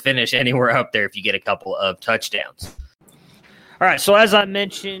to finish anywhere up there if you get a couple of touchdowns. All right, so as I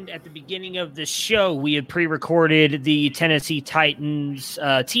mentioned at the beginning of the show, we had pre-recorded the Tennessee Titans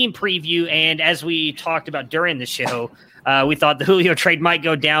team preview, and as we talked about during the show, we thought the Julio trade might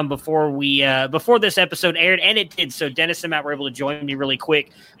go down before this episode aired, and it did. So Dennis and Matt were able to join me really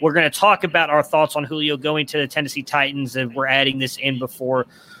quick. We're going to talk about our thoughts on Julio going to the Tennessee Titans, and we're adding this in before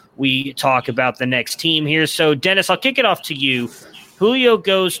we talk about the next team here. So Dennis, I'll kick it off to you. Julio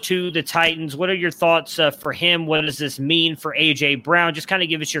goes to the Titans. What are your thoughts for him? What does this mean for A.J. Brown? Just kind of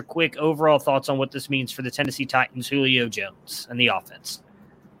give us your quick overall thoughts on what this means for the Tennessee Titans, Julio Jones, and the offense.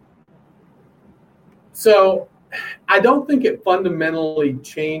 So I don't think it fundamentally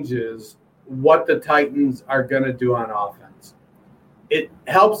changes what the Titans are going to do on offense. It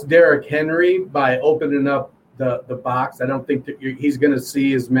helps Derrick Henry by opening up the box. I don't think that he's going to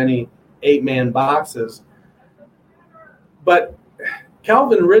see as many 8-man boxes. But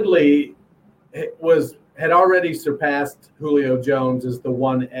Calvin Ridley had already surpassed Julio Jones as the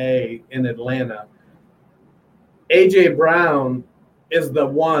 1A in Atlanta. A.J. Brown is the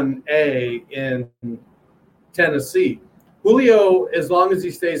 1A in Tennessee. Julio, as long as he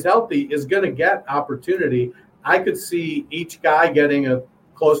stays healthy, is going to get opportunity. I could see each guy getting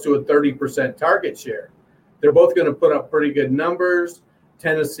close to a 30% target share. They're both going to put up pretty good numbers.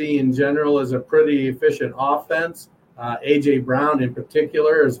 Tennessee in general is a pretty efficient offense. A.J. Brown in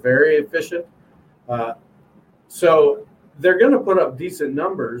particular is very efficient. So they're going to put up decent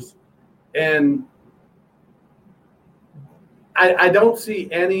numbers. And I don't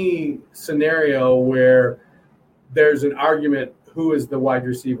see any scenario where there's an argument who is the wide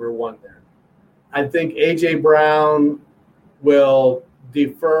receiver 1 there. I think A.J. Brown will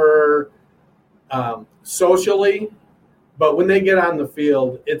defer socially, but when they get on the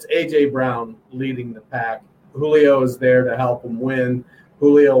field, it's A.J. Brown leading the pack. Julio is there to help him win.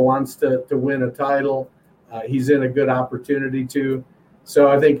 Julio wants to win a title. He's in a good opportunity to. So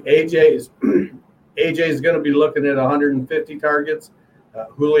I think AJ AJ is going to be looking at 150 targets,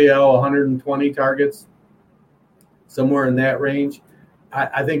 Julio 120 targets, somewhere in that range.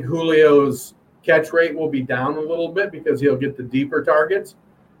 I think Julio's catch rate will be down a little bit because he'll get the deeper targets,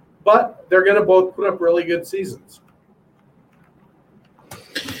 but they're going to both put up really good seasons.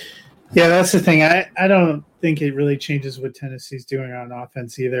 Yeah, that's the thing. I don't think it really changes what Tennessee's doing on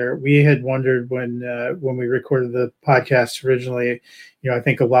offense either. We had wondered when we recorded the podcast originally, I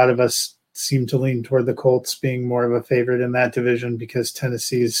think a lot of us seemed to lean toward the Colts being more of a favorite in that division because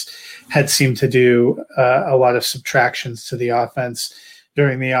Tennessee's had seemed to do a lot of subtractions to the offense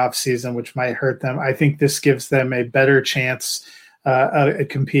during the offseason, which might hurt them. I think this gives them a better chance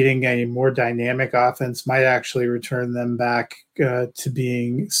competing. A more dynamic offense might actually return them back to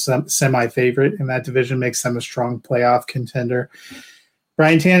being some semi-favorite in that division, makes them a strong playoff contender.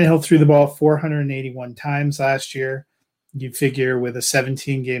 Ryan Tannehill threw the ball 481 times last year. You figure with a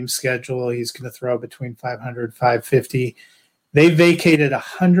 17-game schedule, he's going to throw between 500, 550. They vacated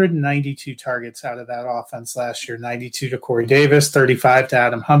 192 targets out of that offense last year, 92 to Corey Davis, 35 to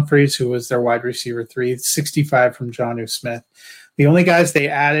Adam Humphries, who was their wide receiver 3, 65 from Jonnu Smith. The only guys they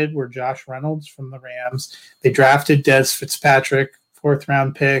added were Josh Reynolds from the Rams. They drafted Des Fitzpatrick,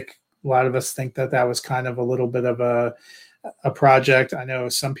 4th-round pick. A lot of us think that was kind of a little bit of a project. I know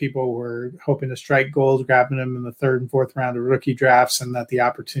some people were hoping to strike gold, grabbing him in the 3rd and 4th round of rookie drafts, and that the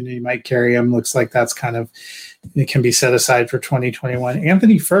opportunity might carry him. Looks like that's it can be set aside for 2021.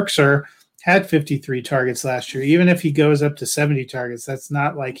 Anthony Firkser had 53 targets last year. Even if he goes up to 70 targets, that's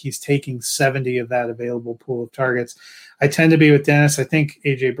not like he's taking 70 of that available pool of targets. I tend to be with Dennis. I think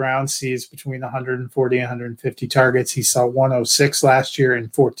A.J. Brown sees between 140 and 150 targets. He saw 106 last year in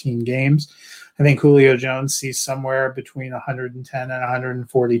 14 games. I think Julio Jones sees somewhere between 110 and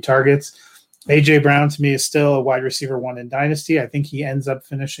 140 targets. A.J. Brown, to me, is still a wide receiver 1 in Dynasty. I think he ends up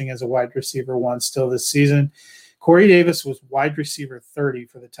finishing as a wide receiver 1 still this season. Corey Davis was wide receiver 30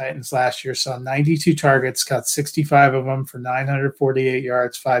 for the Titans last year, saw 92 targets, got 65 of them for 948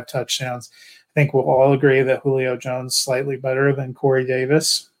 yards, 5 touchdowns. I think we'll all agree that Julio Jones slightly better than Corey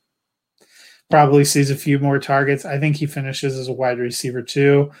Davis. Probably sees a few more targets. I think he finishes as a wide receiver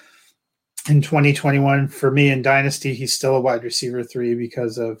 2. In 2021, for me in Dynasty, he's still a wide receiver 3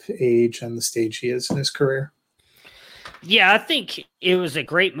 because of age and the stage he is in his career. Yeah, I think it was a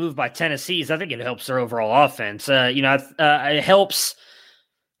great move by Tennessee. I think it helps their overall offense. It helps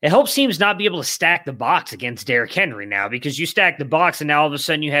teams not be able to stack the box against Derrick Henry now, because you stack the box and now all of a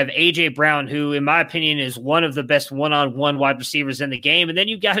sudden you have A.J. Brown, who, in my opinion, is one of the best one-on-one wide receivers in the game. And then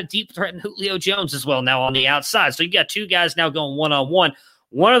you've got a deep threat in Julio Jones as well now on the outside. So you've got 2 guys now going one-on-one.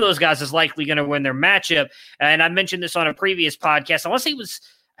 One of those guys is likely going to win their matchup. And I mentioned this on a previous podcast. I want to say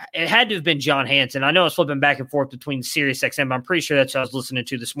it had to have been John Hansen. I know I was flipping back and forth between SiriusXM, but I'm pretty sure that's what I was listening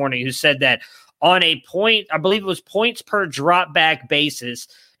to this morning, who said that on a point, I believe it was points per drop back basis,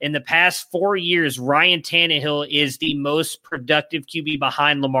 in the past 4 years, Ryan Tannehill is the most productive QB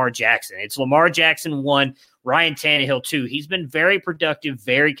behind Lamar Jackson. It's Lamar Jackson 1, Ryan Tannehill 2. He's been very productive,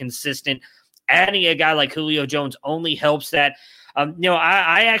 very consistent. Adding a guy like Julio Jones only helps that.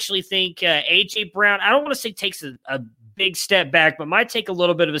 I actually think A.J. Brown, I don't want to say takes a big step back, but might take a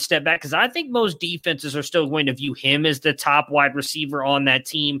little bit of a step back, because I think most defenses are still going to view him as the top wide receiver on that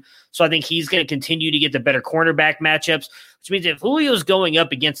team. So I think he's going to continue to get the better cornerback matchups, which means if Julio's going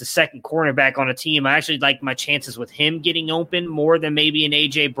up against a second cornerback on a team, I actually like my chances with him getting open more than maybe an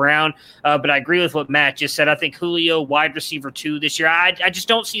A.J. Brown. But I agree with what Matt just said. I think Julio, wide receiver 2 this year. I just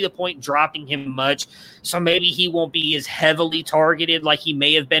don't see the point dropping him much. So maybe he won't be as heavily targeted like he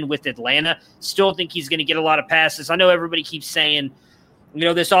may have been with Atlanta. Still think he's going to get a lot of passes. I know everybody keeps saying,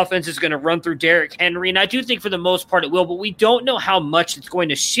 this offense is going to run through Derrick Henry, and I do think for the most part it will, but we don't know how much it's going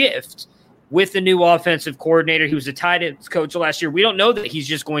to shift with the new offensive coordinator. He was a tight ends coach last year. We don't know that he's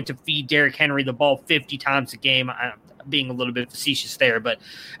just going to feed Derrick Henry the ball 50 times a game. I'm being a little bit facetious there, but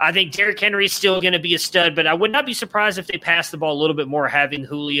I think Derrick Henry is still going to be a stud, but I would not be surprised if they pass the ball a little bit more, having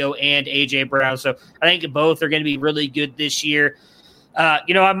Julio and A.J. Brown. So I think both are going to be really good this year.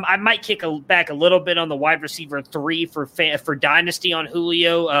 I might kick back a little bit on the wide receiver 3 for Dynasty on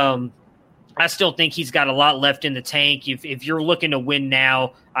Julio. I still think he's got a lot left in the tank. If you're looking to win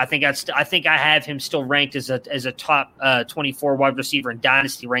now, I think I have him still ranked as a top 24 wide receiver in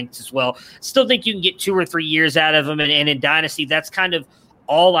Dynasty ranked as well. Still think you can get 2 or 3 years out of him, and in Dynasty, that's kind of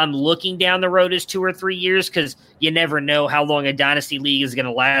all I'm looking down the road is 2 or 3 years, because you never know how long a Dynasty league is going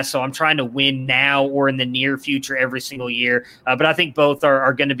to last. So I'm trying to win now or in the near future every single year. But I think both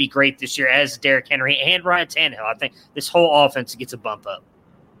are going to be great this year, as Derrick Henry and Ryan Tannehill. I think this whole offense gets a bump up.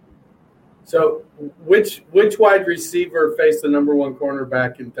 So which wide receiver faced the number 1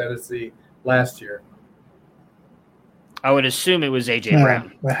 cornerback in Tennessee last year? I would assume it was A.J.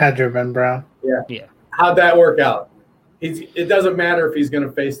 Brown. It had to have been Brown. Yeah. How'd that work out? It doesn't matter if he's going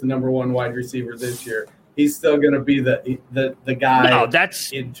to face the number one wide receiver this year. He's still going to be the guy. No,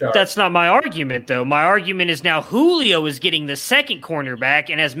 that's in charge. That's not my argument, though. My argument is now Julio is getting the second cornerback,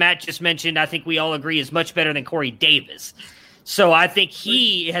 and as Matt just mentioned, I think we all agree is much better than Corey Davis. So I think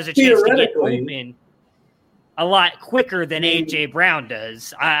he has a chance to get open a lot quicker than A.J. Brown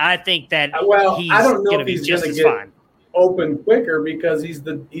does. I think that he's I don't know going to if be he's just going as to get fine. open quicker because he's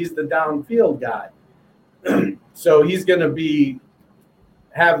the downfield guy. So he's going to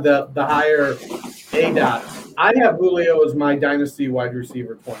have the higher ADOT. I have Julio as my dynasty wide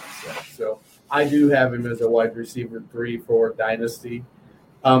receiver 26. So I do have him as a wide receiver 3 for dynasty.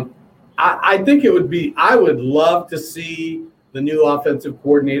 I think it would be – I would love to see the new offensive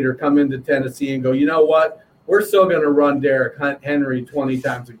coordinator come into Tennessee and go, you know what? We're still going to run Derrick Henry 20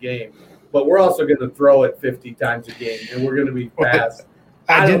 times a game, but we're also going to throw it 50 times a game, and we're going to be fast.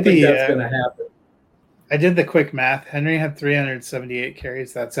 I don't think that's going to happen. I did the quick math. Henry had 378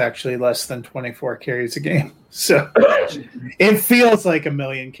 carries. That's actually less than 24 carries a game. So it feels like a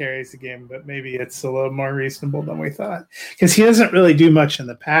million carries a game, but maybe it's a little more reasonable than we thought because he doesn't really do much in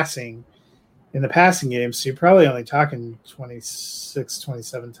the passing game. So you're probably only talking 26,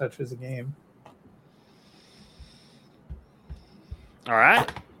 27 touches a game. All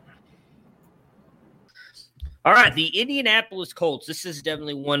right, the Indianapolis Colts. This is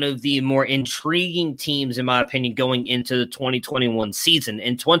definitely one of the more intriguing teams, in my opinion, going into the 2021 season.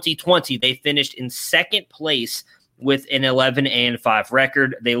 In 2020, they finished in second place with an 11-5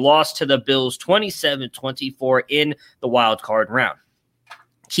 record. They lost to the Bills 27-24 in the wild card round.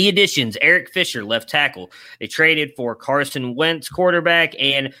 Key additions, Eric Fisher, left tackle. They traded for Carson Wentz, quarterback,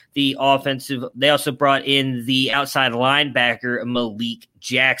 and the offensive. They also brought in the outside linebacker, Malik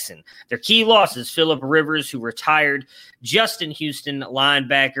Jackson. Their key losses, Phillip Rivers, who retired, Justin Houston,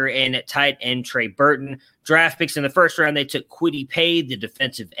 linebacker, and tight end Trey Burton. Draft picks in the first round, they took Kwity Paye, the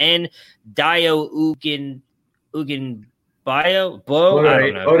defensive end, Dio Ogunbio,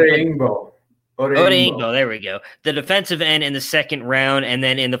 Odeingbo, there we go. The defensive end in the second round, and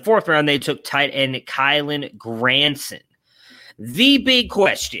then in the fourth round, they took tight end Kylan Granson. The big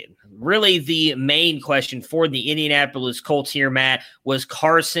question, really the main question for the Indianapolis Colts here, Matt, was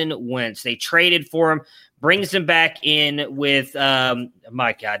Carson Wentz. They traded for him, brings him back in with,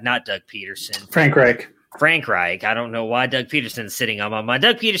 my God, not Doug Peterson. Frank Reich. I don't know why Doug Peterson is sitting on my mind.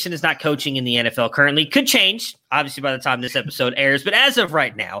 Doug Peterson is not coaching in the NFL currently. Could change, obviously, by the time this episode airs. But as of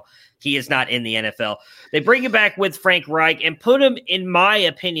right now, he is not in the NFL. They bring him back with Frank Reich and put him, in my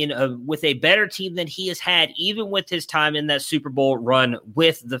opinion, with a better team than he has had, even with his time in that Super Bowl run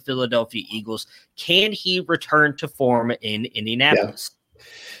with the Philadelphia Eagles. Can he return to form in Indianapolis? Yeah.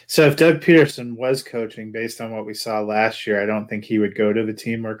 So if Doug Peterson was coaching based on what we saw last year, I don't think he would go to the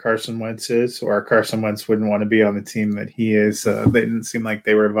team where Carson Wentz is, or Carson Wentz wouldn't want to be on the team that he is. They didn't seem like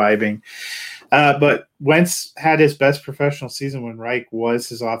they were vibing. But Wentz had his best professional season when Reich was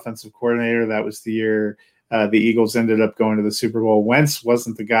his offensive coordinator. That was the year the Eagles ended up going to the Super Bowl. Wentz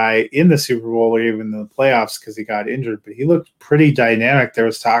wasn't the guy in the Super Bowl or even in the playoffs because he got injured, but he looked pretty dynamic. There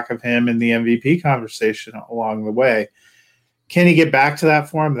was talk of him in the MVP conversation along the way. Can he get back to that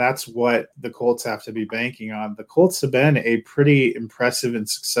form? That's what the Colts have to be banking on. The Colts have been a pretty impressive and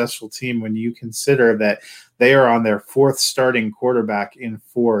successful team when you consider that they are on their fourth starting quarterback in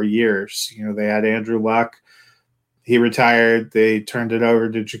 4 years. You know, they had Andrew Luck. He retired. They turned it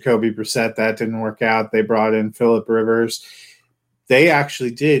over to Jacoby Brissett. That didn't work out. They brought in Phillip Rivers. They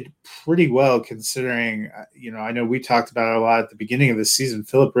actually did pretty well considering, I know we talked about it a lot at the beginning of the season.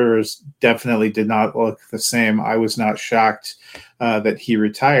 Phillip Rivers definitely did not look the same. I was not shocked that he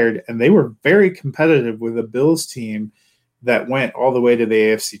retired. And they were very competitive with a Bills team that went all the way to the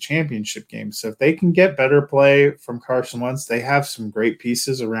AFC Championship game. So if they can get better play from Carson Wentz, they have some great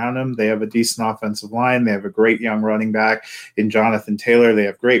pieces around him. They have a decent offensive line. They have a great young running back in Jonathan Taylor. They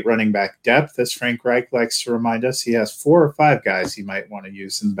have great running back depth, as Frank Reich likes to remind us. He has 4 or 5 guys he might want to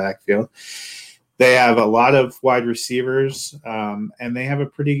use in the backfield. They have a lot of wide receivers, and they have a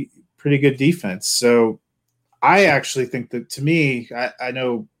pretty good defense. So I actually think that, to me, I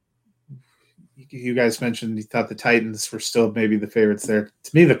know you guys mentioned you thought the Titans were still maybe the favorites there.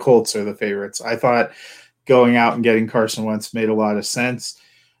 To me, the Colts are the favorites. I thought going out and getting Carson Wentz made a lot of sense.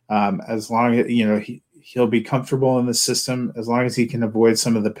 As long as, he'll be comfortable in the system, as long as he can avoid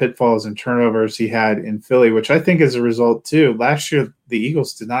some of the pitfalls and turnovers he had in Philly, which I think is a result too. Last year, the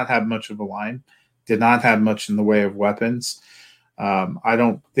Eagles did not have much of a line, did not have much in the way of weapons. I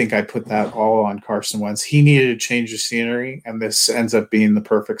don't think I put that all on Carson Wentz. He needed to change the scenery, and this ends up being the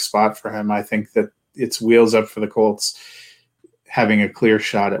perfect spot for him. I think that it's wheels up for the Colts having a clear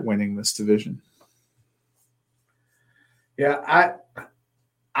shot at winning this division. Yeah,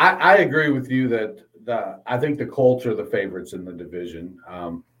 I agree with you that I think the Colts are the favorites in the division.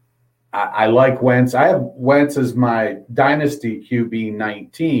 I like Wentz. I have Wentz as my dynasty QB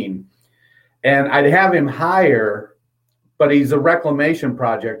 19, and I'd have him higher, but he's a reclamation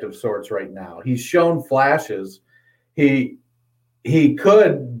project of sorts right now. He's shown flashes. He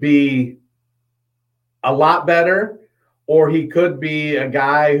could be a lot better, or he could be a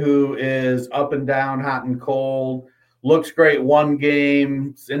guy who is up and down, hot and cold, looks great one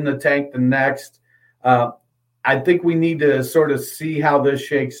game, in the tank the next. I think we need to sort of see how this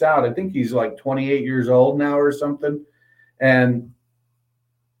shakes out. I think he's like 28 years old now or something. And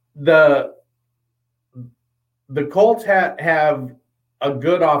the Colts have a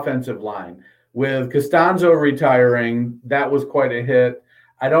good offensive line. With Costanzo retiring, that was quite a hit.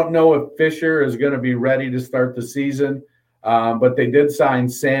 I don't know if Fisher is going to be ready to start the season, but they did sign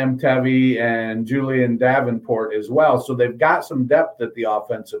Sam Tevy and Julian Davenport as well. So they've got some depth at the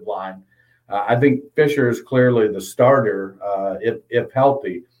offensive line. I think Fisher is clearly the starter if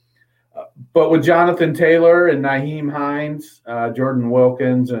healthy. But with Jonathan Taylor and Nyheim Hines, Jordan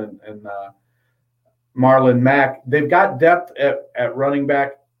Wilkins, and Marlon Mack, they've got depth at running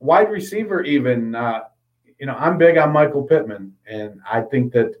back. Wide receiver even, I'm big on Michael Pittman, and I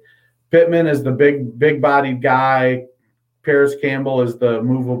think that Pittman is the big-bodied guy. Paris Campbell is the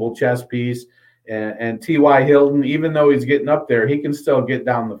movable chess piece, and T.Y. Hilton, even though he's getting up there, he can still get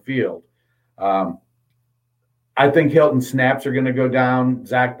down the field. I think Hilton's snaps are going to go down.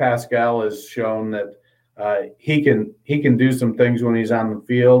 Zach Pascal has shown that he can do some things when he's on the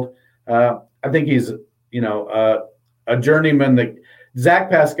field. I think he's a journeyman. That Zach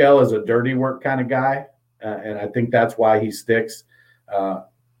Pascal is a dirty work kind of guy, and I think that's why he sticks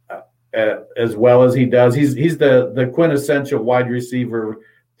as well as he does. He's the quintessential wide receiver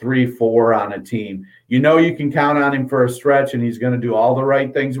 3-4 on a team. You can count on him for a stretch, and he's going to do all the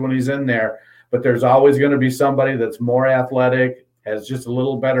right things when he's in there. But there's always going to be somebody that's more athletic, has just a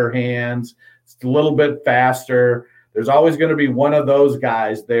little better hands, a little bit faster. There's always going to be one of those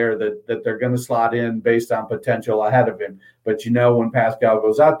guys there that they're going to slot in based on potential ahead of him. But when Pascal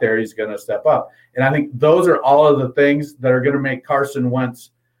goes out there, he's going to step up. And I think those are all of the things that are going to make Carson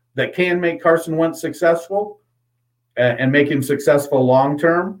Wentz successful and make him successful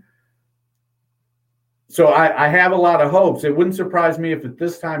long-term. So I have a lot of hopes. It wouldn't surprise me if at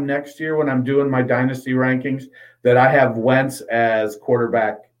this time next year when I'm doing my dynasty rankings that I have Wentz as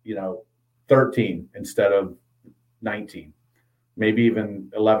quarterback, 13 instead of 19, maybe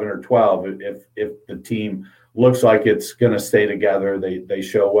even 11 or 12 if the team looks like it's going to stay together. They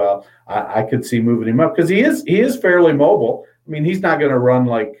show well. I could see moving him up because he is fairly mobile. I mean, he's not going to run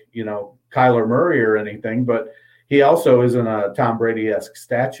like, Kyler Murray or anything, but he also isn't a Tom Brady-esque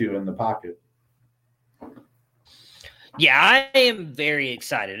statue in the pocket. Yeah, I am very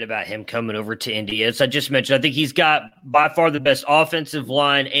excited about him coming over to Indy. As I just mentioned, I think he's got by far the best offensive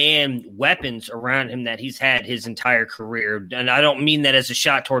line and weapons around him that he's had his entire career. And I don't mean that as a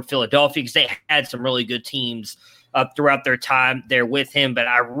shot toward Philadelphia because they had some really good teams throughout their time there with him. But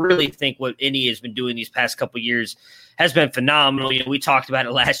I really think what Indy has been doing these past couple of years has been phenomenal. We talked about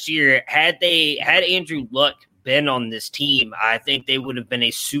it last year. Had Andrew Luck been on this team, I think they would have been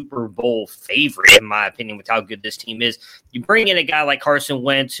a Super Bowl favorite, in my opinion, with how good this team is. You bring in a guy like Carson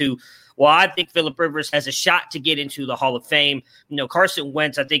Wentz, who, well, I think Phillip Rivers has a shot to get into the Hall of Fame. Carson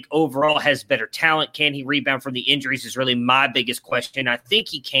Wentz, I think overall has better talent. Can he rebound from the injuries is really my biggest question. I think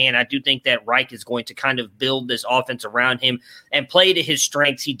he can. I do think that Reich is going to kind of build this offense around him and play to his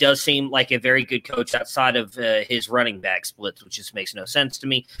strengths. He does seem like a very good coach outside of his running back splits, which just makes no sense to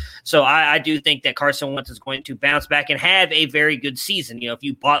me. So I do think that Carson Wentz is going to bounce back and have a very good season. If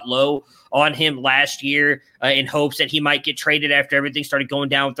you bought low on him last year in hopes that he might get traded after everything started going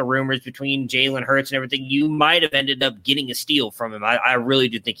down with the rumors between Jalen Hurts and everything, you might have ended up getting a steal from him. I really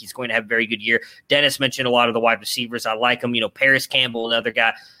do think he's going to have a very good year. Dennis mentioned a lot of the wide receivers. I like him. Paris Campbell, another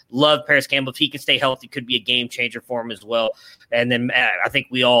guy. Love Paris Campbell. If he can stay healthy, could be a game changer for him as well. And then I think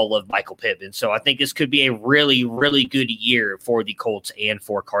we all love Michael Pittman. So I think this could be a really, really good year for the Colts and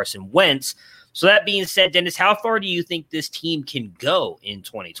for Carson Wentz. So that being said, Dennis, how far do you think this team can go in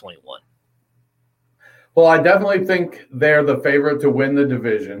 2021? Well, I definitely think they're the favorite to win the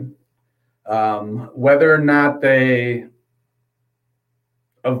division. Whether or not they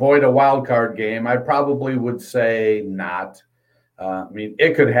avoid a wild card game, I probably would say not.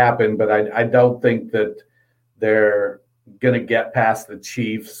 It could happen, but I don't think that they're going to get past the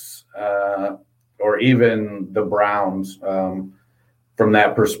Chiefs or even the Browns from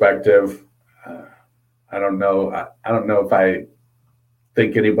that perspective. I don't know. I don't know if I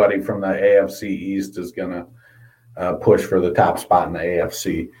think anybody from the AFC East is going to push for the top spot in the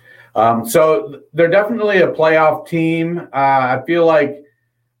AFC. So they're definitely a playoff team. I feel like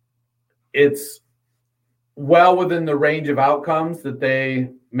it's well within the range of outcomes that they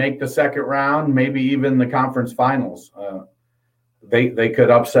make the second round, maybe even the conference finals. They could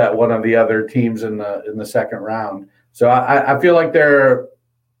upset one of the other teams in the second round. So I feel like they're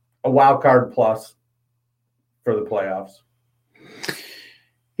a wild card plus for the playoffs.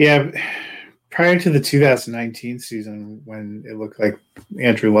 Yeah, prior to the 2019 season, when it looked like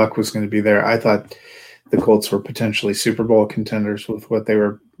Andrew Luck was going to be there, I thought the Colts were potentially Super Bowl contenders with what they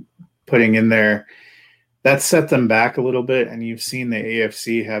were putting in there. That set them back a little bit, and you've seen the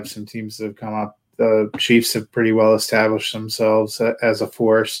AFC have some teams that have come up. The Chiefs have pretty well established themselves as a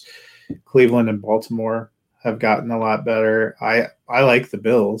force. Cleveland and Baltimore have gotten a lot better. I like the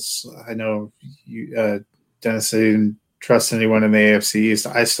Bills. I know you, Dennis, didn't trust anyone in the AFC East.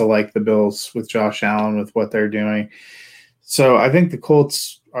 I still like the Bills with Josh Allen, with what they're doing. So I think the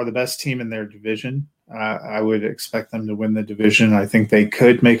Colts are the best team in their division. I would expect them to win the division. I think they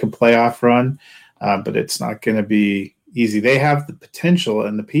could make a playoff run, but it's not going to be easy. They have the potential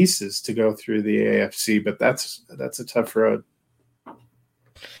and the pieces to go through the AFC, but that's a tough road.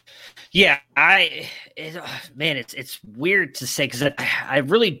 Yeah, it's weird to say because I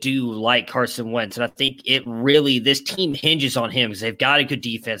really do like Carson Wentz, and I think this team hinges on him because they've got a good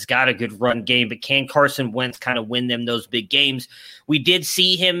defense, got a good run game, but can Carson Wentz kind of win them those big games? We did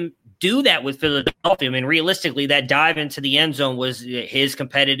see him do that with Philadelphia. I mean, realistically, that dive into the end zone was his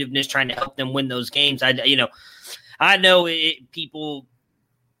competitiveness trying to help them win those games. I know people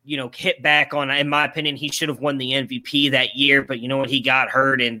hit back on, in my opinion, he should have won the MVP that year, but you know what? He got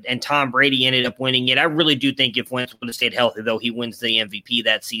hurt and Tom Brady ended up winning it. I really do think if Wentz would have stayed healthy, though, he wins the MVP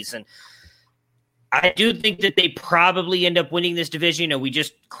that season. I do think that they probably end up winning this division. We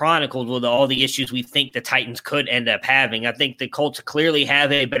just chronicled with all the issues we think the Titans could end up having. I think the Colts clearly have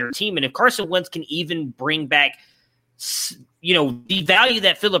a better team. And if Carson Wentz can even bring back, the value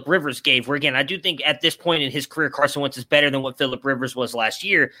that Phillip Rivers gave, where again, I do think at this point in his career, Carson Wentz is better than what Phillip Rivers was last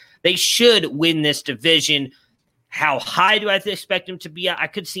year. They should win this division. How high do I expect him to be? I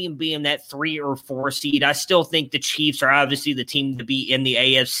could see him being that 3 or 4 seed. I still think the Chiefs are obviously the team to be in the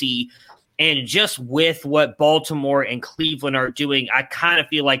AFC. And just with what Baltimore and Cleveland are doing, I kind of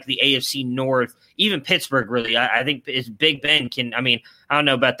feel like the AFC North, even Pittsburgh, really, I think Big Ben can, I don't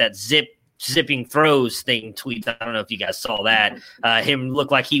know about that zipping throws thing tweet. I don't know if you guys saw that. Him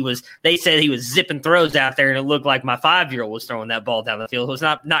looked like they said he was zipping throws out there, and it looked like my 5-year-old was throwing that ball down the field. It was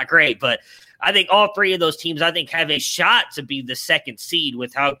not great, but I think all 3 of those teams, I think, have a shot to be the second seed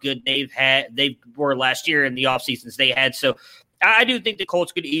with how good they were last year in the off seasons they had. So I do think the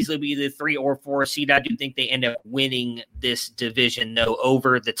Colts could easily be the 3 or 4 seed. I do think they end up winning this division, though,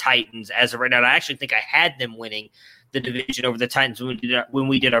 over the Titans as of right now. I actually think I had them winning the division over the Titans when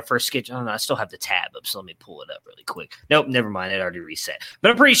we did our first sketch. I don't know. I still have the tab up, so let me pull it up really quick. Nope, never mind. It already reset.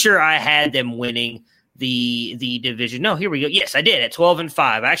 But I'm pretty sure I had them winning the division. No, here we go. Yes, I did at 12-5.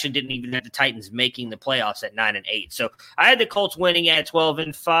 I actually didn't even have the Titans making the playoffs at 9-8. So I had the Colts winning at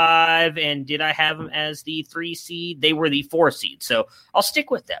 12-5. And did I have them as the 3 seed? They were the 4 seed. So I'll stick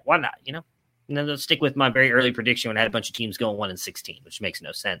with that. Why not? And then I'll stick with my very early prediction when I had a bunch of teams going 1-16, which makes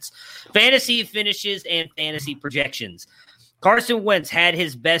no sense. Fantasy finishes and fantasy projections. Carson Wentz had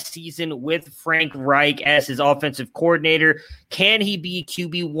his best season with Frank Reich as his offensive coordinator. Can he be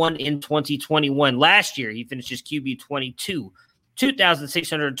QB1 in 2021? Last year, he finishes QB22,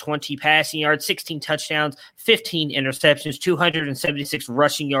 2,620 passing yards, 16 touchdowns, 15 interceptions, 276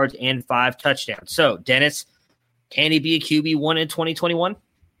 rushing yards, and 5 touchdowns. So, Dennis, can he be a QB1 in 2021?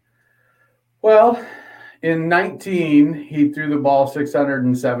 Well, in 19, he threw the ball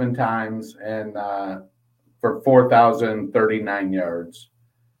 607 times and for 4,039 yards.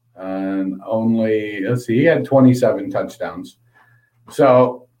 And he had 27 touchdowns.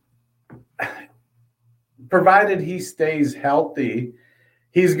 So, provided he stays healthy,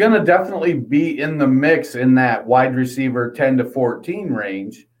 he's going to definitely be in the mix in that wide receiver 10 to 14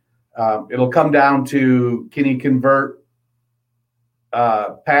 range. It'll come down to, can he convert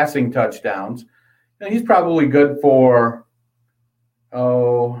passing touchdowns? And he's probably good for,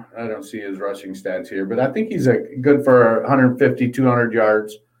 I don't see his rushing stats here, but I think he's good for 150, 200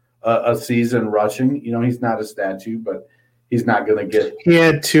 yards a season rushing. He's not a statue, but he's not going to get. He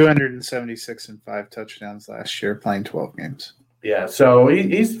had 276 and 5 touchdowns last year, playing 12 games. Yeah, so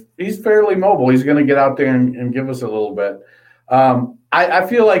he's fairly mobile. He's going to get out there and give us a little bit. I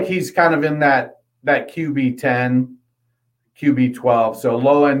feel like he's kind of in that QB 10, QB 12. So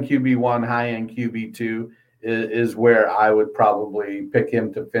low end QB 1, high end QB 2 is where I would probably pick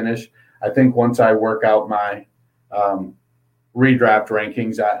him to finish. I think once I work out my redraft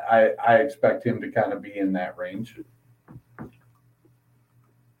rankings, I expect him to kind of be in that range.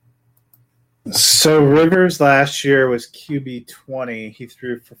 So Rivers last year was QB 20. He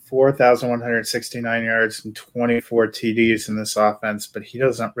threw for 4,169 yards and 24 TDs in this offense, but he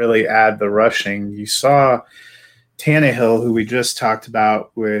doesn't really add the rushing. You saw Tannehill, who we just talked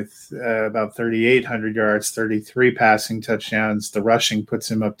about, with about 3,800 yards, 33 passing touchdowns. The rushing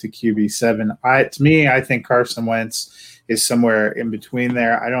puts him up to QB 7. To me, I think Carson Wentz is somewhere in between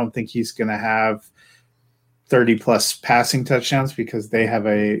there. I don't think he's going to have 30-plus passing touchdowns because they have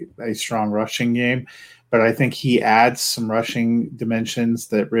a strong rushing game. But I think he adds some rushing dimensions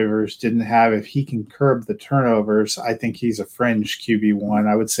that Rivers didn't have. If he can curb the turnovers, I think he's a fringe QB1.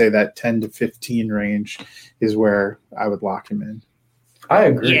 I would say that 10 to 15 range is where I would lock him in. I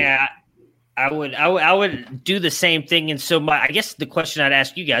agree. Yeah, I would do the same thing. And so I guess the question I'd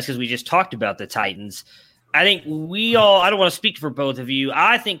ask you guys, because we just talked about the Titans, I think I don't want to speak for both of you.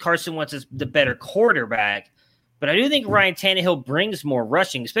 I think Carson Wentz is the better quarterback. But I do think Ryan Tannehill brings more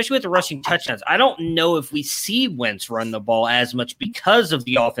rushing, especially with the rushing touchdowns. I don't know if we see Wentz run the ball as much because of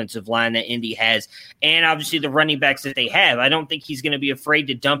the offensive line that Indy has and obviously the running backs that they have. I don't think he's going to be afraid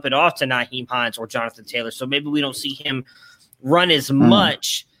to dump it off to Nyheim Hines or Jonathan Taylor. So maybe we don't see him run as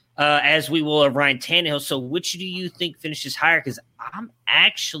much as we will of Ryan Tannehill. So which do you think finishes higher? Because I'm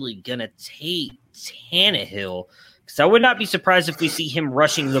actually going to take Tannehill. So I would not be surprised if we see him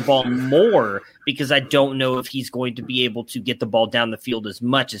rushing the ball more because I don't know if he's going to be able to get the ball down the field as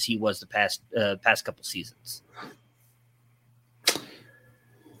much as he was the past couple seasons.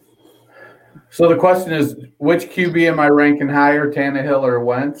 So the question is, which QB am I ranking higher, Tannehill or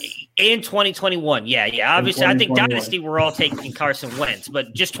Wentz? In 2021, yeah. Obviously, I think Dynasty we're all taking Carson Wentz,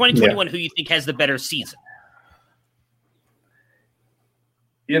 but just 2021, who you think has the better season?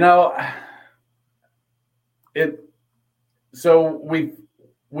 So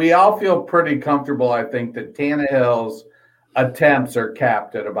we all feel pretty comfortable, I think, that Tannehill's attempts are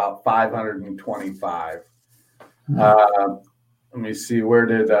capped at about 525. Let me see, where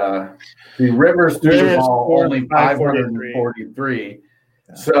did the Rivers threw the ball only 543.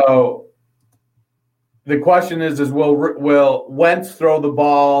 So the question is will Wentz throw the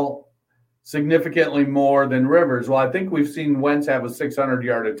ball significantly more than Rivers? Well, I think we've seen Wentz have a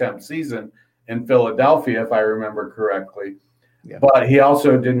 600-yard attempt season in Philadelphia, if I remember correctly. Yeah. But he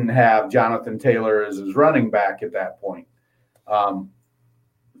also didn't have Jonathan Taylor as his running back at that point. I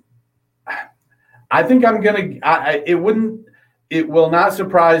think I'm going to it will not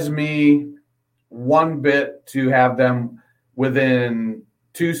surprise me one bit to have them within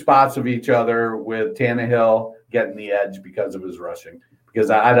 2 spots of each other with Tannehill getting the edge because of his rushing. Because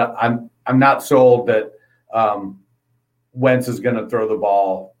I'm not sold that Wentz is going to throw the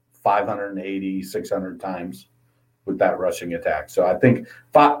ball 580, 600 times with that rushing attack. So I think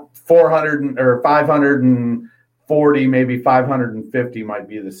 400 or 540, maybe 550 might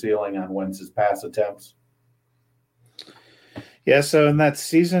be the ceiling on Wentz's pass attempts. Yeah, so in that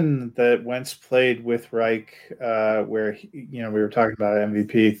season that Wentz played with Reich, where we were talking about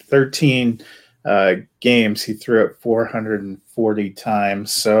MVP, 13 games he threw it 440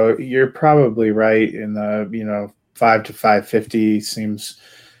 times. So you're probably right in the 5 to 550 seems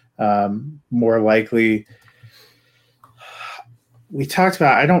more likely. We talked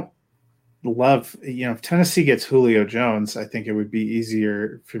about, I don't love, if Tennessee gets Julio Jones, I think it would be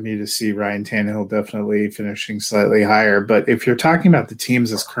easier for me to see Ryan Tannehill definitely finishing slightly higher. But if you're talking about the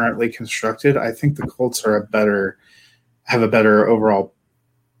teams as currently constructed, I think the Colts have a better overall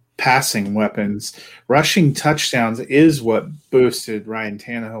passing weapons. Rushing touchdowns is what boosted Ryan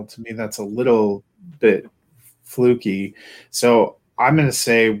Tannehill. To me, that's a little bit fluky. So I'm going to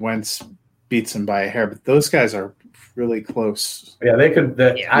say Wentz beats him by a hair, but those guys are really close. Yeah, they could.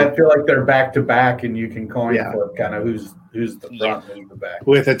 I feel like they're back to back, and you can coin flip kind of who's the front and the back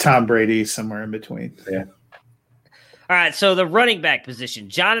with a Tom Brady somewhere in between. Yeah. All right, so the running back position,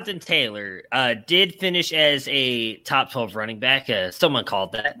 Jonathan Taylor did finish as a top 12 running back. Someone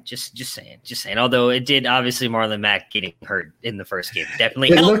called that. Just saying. Although it did, obviously, Marlon Mack getting hurt in the first game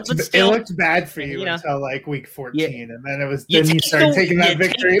definitely helped. It looked bad for you until like week 14, and then you started taking that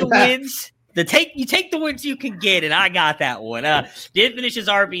victory. You take the wins you can get, and I got that one. Did finish as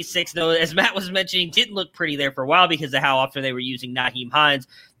RB6, though, as Matt was mentioning, didn't look pretty there for a while because of how often they were using Nyheim Hines.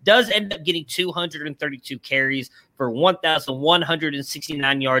 Does end up getting 232 carries for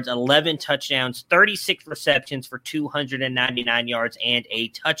 1,169 yards, 11 touchdowns, 36 receptions for 299 yards and a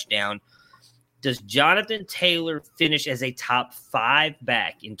touchdown. Does Jonathan Taylor finish as a top 5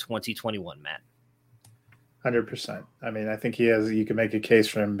 back in 2021, Matt? 100%. I mean, I think you can make a case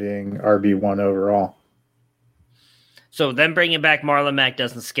for him being RB1 overall. So then bringing back Marlon Mack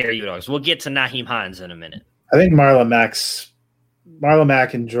doesn't scare you at all. So we'll get to Nyheim Hines in a minute. I think Marlon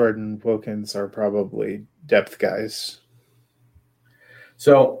Mack and Jordan Wilkins are probably depth guys.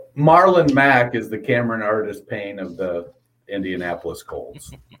 So Marlon Mack is the Cameron Artis-Payne of the Indianapolis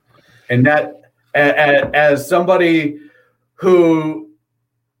Colts. And that, as somebody who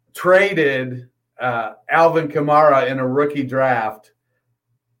traded Alvin Kamara in a rookie draft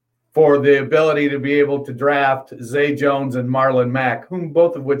for the ability to be able to draft Zay Jones and Marlon Mack, whom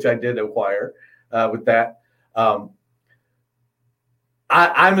both of which I did acquire with that. I'm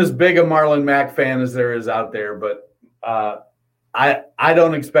as big a Marlon Mack fan as there is out there, but I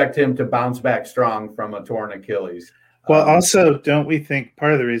don't expect him to bounce back strong from a torn Achilles. Well, also, don't we think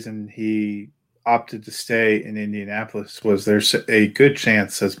part of the reason he opted to stay in Indianapolis was there's a good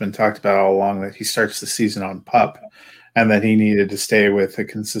chance, has been talked about all along, that he starts the season on PUP and that he needed to stay with a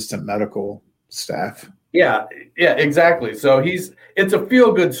consistent medical staff. Yeah, exactly. So it's a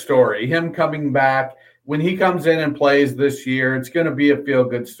feel-good story. Him coming back, when he comes in and plays this year, it's going to be a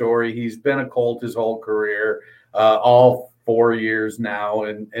feel-good story. He's been a Colt his whole career, all 4 years now.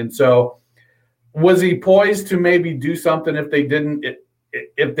 And so was he poised to maybe do something if they didn't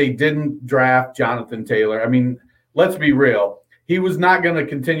draft Jonathan Taylor? I mean, let's be real. He was not going to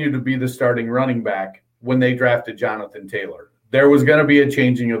continue to be the starting running back when they drafted Jonathan Taylor. There was going to be a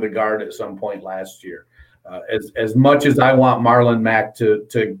changing of the guard at some point last year. As much as I want Marlon Mack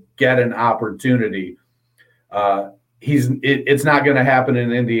to get an opportunity, it's not going to happen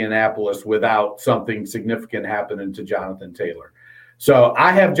in Indianapolis without something significant happening to Jonathan Taylor. So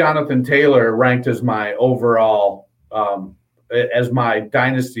I have Jonathan Taylor ranked as my overall, as my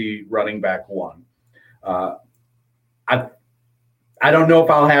dynasty running back 1. I don't know if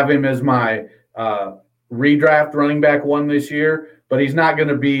I'll have him as my redraft running back 1 this year, but he's not going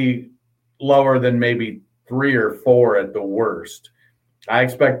to be lower than maybe 3 or 4 at the worst. I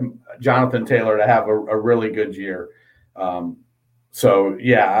expect Jonathan Taylor to have a really good year. So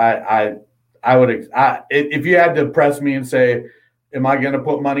yeah, I would. If you had to press me and say, am I going to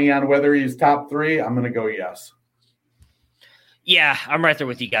put money on whether he's top 3? I'm going to go yes. Yeah, I'm right there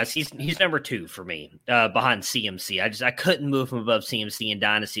with you guys. He's number 2 for me, behind CMC. I couldn't move him above CMC in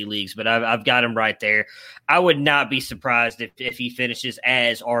dynasty leagues, but I've got him right there. I would not be surprised if he finishes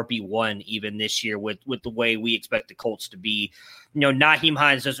as RB1 even this year with the way we expect the Colts to be. Nyheim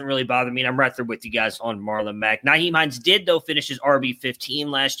Hines doesn't really bother me, and I'm right there with you guys on Marlon Mack. Nyheim Hines did, though, finish his RB15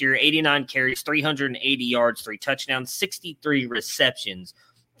 last year, 89 carries, 380 yards, 3 touchdowns, 63 receptions,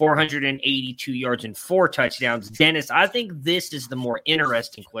 482 yards, and 4 touchdowns. Dennis, I think this is the more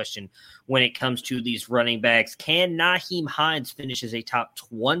interesting question when it comes to these running backs. Can Nyheim Hines finish as a top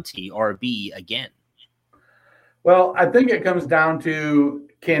 20 RB again? Well, I think it comes down to,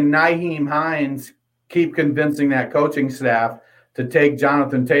 can Nyheim Hines keep convincing that coaching staff to take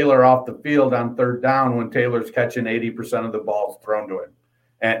Jonathan Taylor off the field on 3rd down when Taylor's catching 80% of the balls thrown to him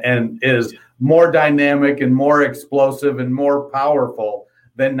and is more dynamic and more explosive and more powerful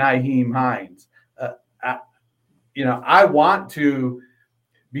than Nyheim Hines. I want to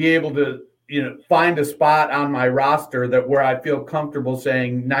be able to, find a spot on my roster where I feel comfortable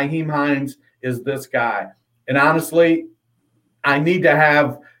saying Nyheim Hines is this guy. And honestly, I need to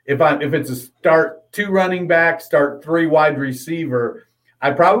have, if it's a start 2 running back, start 3 wide receiver,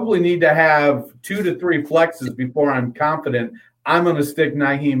 I probably need to have 2 to 3 flexes before I'm confident I'm going to stick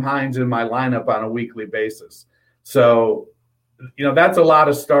Nyheim Hines in my lineup on a weekly basis. So, that's a lot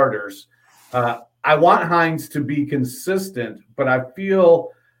of starters. I want Hines to be consistent, but I feel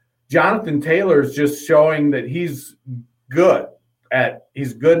Jonathan Taylor is just showing that he's good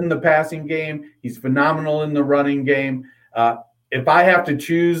in the passing game. He's phenomenal in the running game. If I have to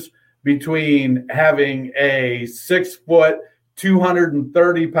choose between having a 6-foot,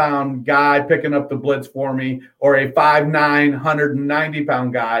 230-pound guy picking up the blitz for me or a 5'9",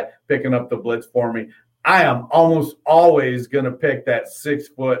 190-pound guy picking up the blitz for me, I am almost always going to pick that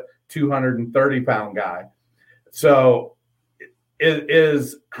 6-foot, 230-pound guy. So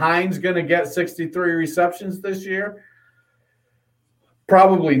is Hines going to get 63 receptions this year?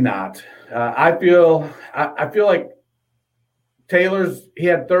 Probably not. I feel like he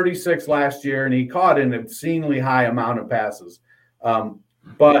had 36 last year, and he caught an obscenely high amount of passes.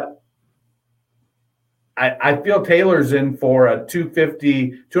 But I feel Taylor's in for a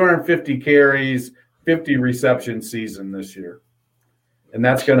 250 carries, 50 reception season this year. And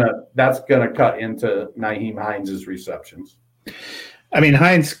that's gonna cut into Nyheim Hines' receptions. I mean,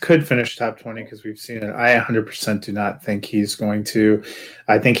 Hines could finish top 20 because we've seen it. I 100% do not think he's going to.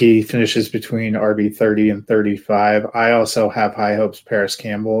 I think he finishes between RB 30 and 35. I also have high hopes Paris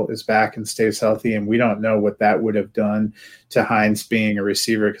Campbell is back and stays healthy, and we don't know what that would have done to Hines being a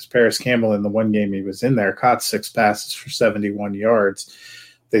receiver because Paris Campbell in the one game he was in there caught 6 passes for 71 yards.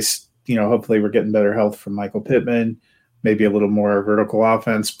 They, hopefully we're getting better health from Michael Pittman. Maybe a little more vertical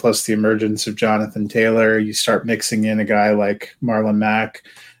offense, plus the emergence of Jonathan Taylor. You start mixing in a guy like Marlon Mack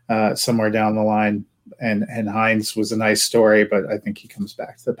somewhere down the line. And Hines was a nice story, but I think he comes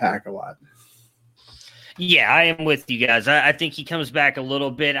back to the pack a lot. Yeah, I am with you guys. I think he comes back a little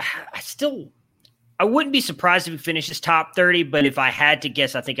bit. I wouldn't be surprised if he finishes top 30, but if I had to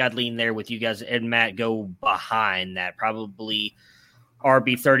guess, I think I'd lean there with you guys and Matt go behind that, probably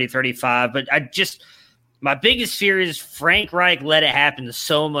RB 30, 35. But my biggest fear is Frank Reich let it happen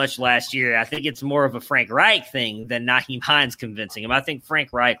so much last year. I think it's more of a Frank Reich thing than Nyheim Hines convincing him. I think Frank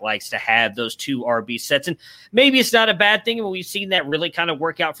Reich likes to have those 2 RB sets, and maybe it's not a bad thing. But we've seen that really kind of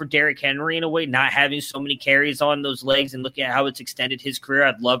work out for Derrick Henry in a way, not having so many carries on those legs and look at how it's extended his career.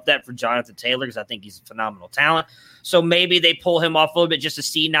 I'd love that for Jonathan Taylor because I think he's a phenomenal talent. So maybe they pull him off a little bit just to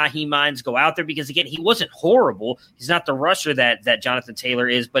see Nyheim Hines go out there because, again, he wasn't horrible. He's not the rusher that Jonathan Taylor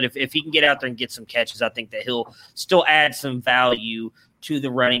is, but if he can get out there and get some catches, I think that he'll still add some value to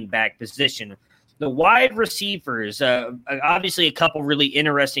the running back position. The wide receivers, obviously a couple really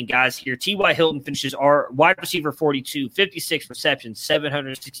interesting guys here. T.Y. Hilton finishes our wide receiver 42, 56 receptions,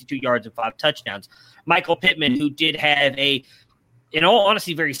 762 yards, and 5 touchdowns. Michael Pittman, who did have in all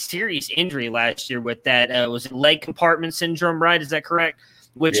honesty, very serious injury last year with that, was it leg compartment syndrome, right? Is that correct?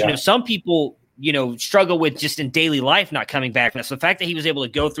 Which, some people, struggle with just in daily life not coming back. So the fact that he was able to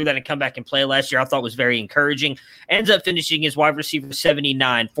go through that and come back and play last year, I thought was very encouraging. Ends up finishing as wide receiver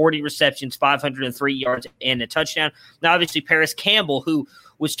 79, 40 receptions, 503 yards, and a touchdown. Now, obviously, Paris Campbell, who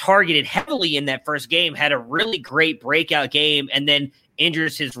was targeted heavily in that first game, had a really great breakout game and then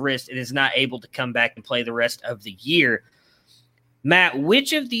injures his wrist and is not able to come back and play the rest of the year. Matt,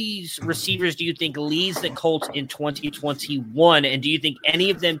 which of these receivers do you think leads the Colts in 2021, and do you think any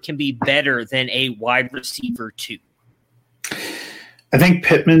of them can be better than a wide receiver 2? I think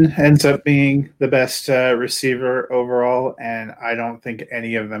Pittman ends up being the best receiver overall, and I don't think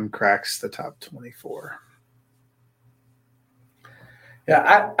any of them cracks the top 24.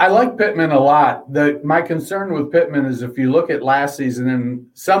 Yeah, I like Pittman a lot. My concern with Pittman is if you look at last season, and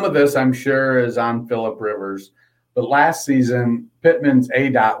some of this I'm sure is on Phillip Rivers, but last season, Pittman's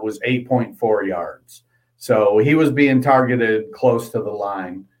ADOT was 8.4 yards. So he was being targeted close to the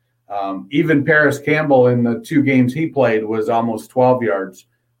line. Even Paris Campbell in the 2 games he played was almost 12 yards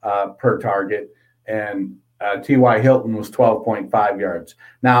per target. And T.Y. Hilton was 12.5 yards.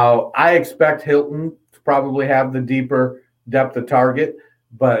 Now, I expect Hilton to probably have the deeper depth of target,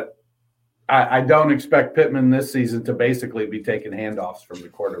 but I don't expect Pittman this season to basically be taking handoffs from the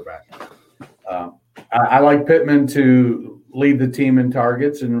quarterback. I like Pittman to lead the team in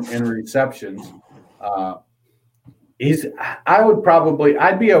targets and receptions. I'd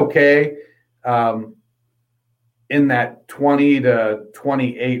be okay in that 20 to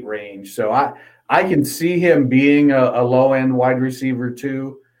 28 range. So I can see him being a low end wide receiver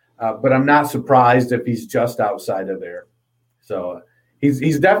too, but I'm not surprised if he's just outside of there. So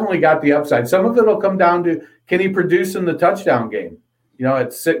he's definitely got the upside. Some of it will come down to, can he produce in the touchdown game?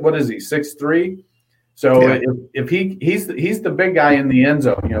 It's what is he, 6'3"? So if he's the big guy in the end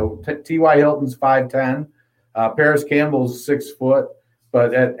zone, T.Y. Hilton's 5'10", Paris Campbell's 6 foot,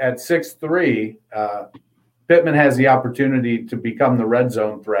 but at 6'3", Pittman has the opportunity to become the red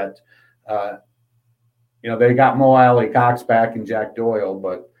zone threat. They got Mo Alley Cox back and Jack Doyle,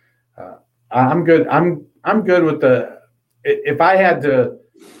 but I'm good. I'm good with the. If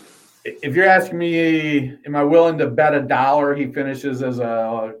you're asking me, am I willing to bet $1 he finishes as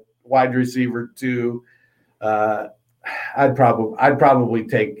a wide receiver 2? I'd probably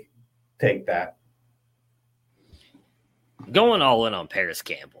take that. Going all in on Paris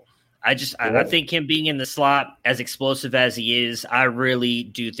Campbell. I think him being in the slot, as explosive as he is, I really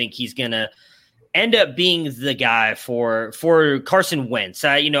do think he's gonna end up being the guy for Carson Wentz.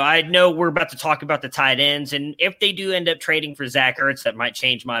 I know we're about to talk about the tight ends, and if they do end up trading for Zach Ertz, that might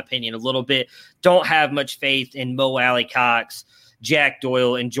change my opinion a little bit. Don't have much faith in Mo Alley Cox, Jack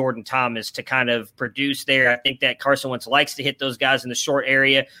Doyle, and Jordan Thomas to kind of produce there. I think that Carson Wentz likes to hit those guys in the short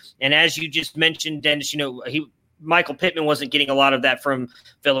area. And as you just mentioned, Dennis, Michael Pittman wasn't getting a lot of that from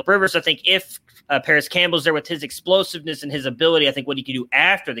Phillip Rivers. I think if Paris Campbell's there with his explosiveness and his ability, I think what he can do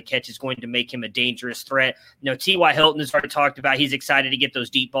after the catch is going to make him a dangerous threat. T.Y. Hilton has already talked about he's excited to get those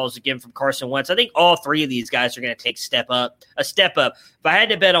deep balls again from Carson Wentz. I think all three of these guys are going to take a step up. If I had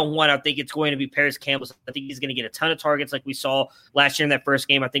to bet on one, I think it's going to be Paris Campbell. I think he's going to get a ton of targets like we saw last year in that first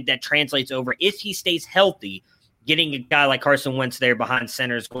game. I think that translates over if he stays healthy. Getting a guy like Carson Wentz there behind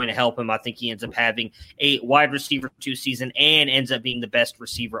center is going to help him. I think he ends up having a wide receiver 2 season and ends up being the best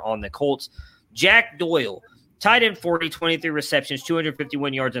receiver on the Colts. Jack Doyle, tight end 40, 23 receptions,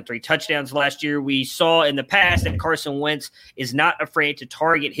 251 yards and 3 touchdowns last year. We saw in the past that Carson Wentz is not afraid to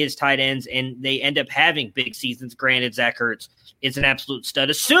target his tight ends, and they end up having big seasons. Granted, Zach Ertz is an absolute stud.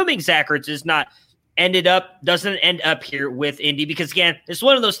 Assuming Zach Ertz is not doesn't end up here with Indy, because again, it's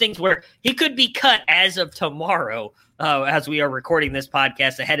one of those things where he could be cut as of tomorrow, as we are recording this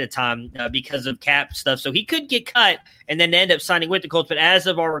podcast ahead of time because of cap stuff. So he could get cut and then end up signing with the Colts. But as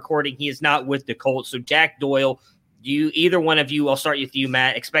of our recording, he is not with the Colts. So Jack Doyle, either one of you, I'll start with you,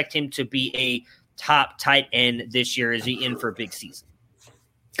 Matt, expect him to be a top tight end this year? Is he in for a big season?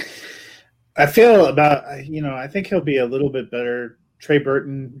 I think he'll be a little bit better. Trey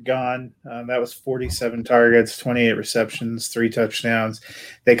Burton gone. That was 47 targets, 28 receptions, 3 touchdowns.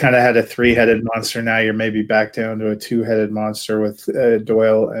 They kind of had a 3-headed monster. Now you're maybe back down to a 2-headed monster with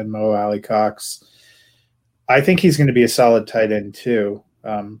Doyle and Mo Alley-Cox. I think he's going to be a solid tight end too,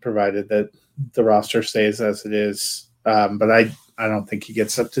 provided that the roster stays as it is. But I don't think he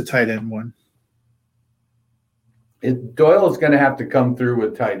gets up to tight end 1. Doyle is going to have to come through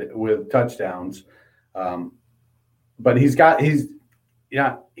with touchdowns, but he's going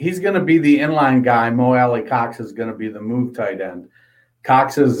to be the inline guy. Mo Alley-Cox is going to be the move tight end.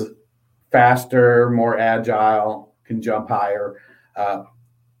 Cox is faster, more agile, can jump higher.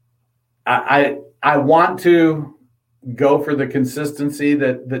 I want to go for the consistency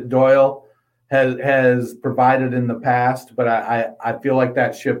that Doyle has provided in the past, but I feel like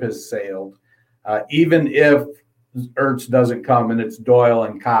that ship has sailed. Even if Ertz doesn't come and it's Doyle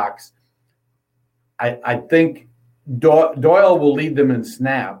and Cox, I think Doyle will lead them in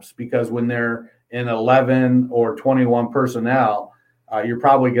snaps, because when they're in 11 or 21 personnel, you're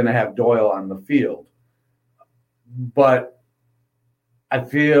probably going to have Doyle on the field. But I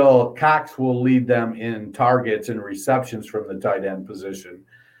feel Cox will lead them in targets and receptions from the tight end position.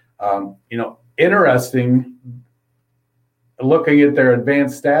 Interesting, looking at their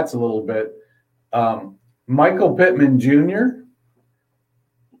advanced stats a little bit, Michael Pittman Jr.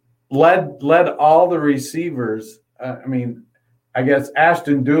 led all the receivers. I guess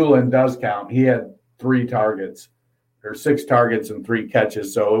Ashton Doolin does count. He had 3 targets, or 6 targets and 3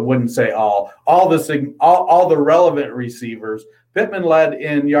 catches. So it wouldn't say all the relevant receivers. Pittman led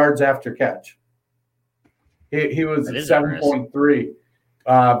in yards after catch. He was at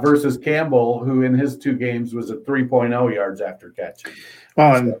 7.3 versus Campbell, who in his 2 games was at 3.0 yards after catch.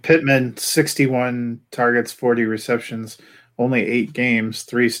 Well, and Pittman, 61 targets, 40 receptions, only 8 games,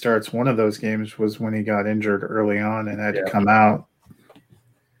 3 starts. One of those games was when he got injured early on and had to come out.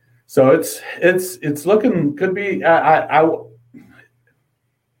 So it's looking, could be.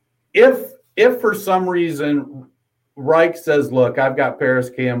 If for some reason Reich says, look, I've got Paris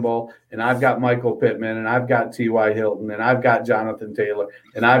Campbell and I've got Michael Pittman and I've got T.Y. Hilton and I've got Jonathan Taylor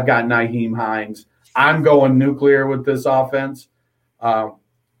and I've got Nyheim Hines, I'm going nuclear with this offense.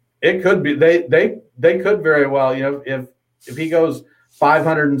 It could be they could very well, if he goes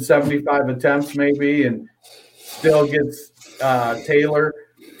 575 attempts maybe and still gets Taylor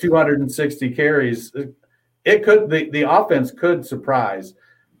 260 carries, it could the offense could surprise.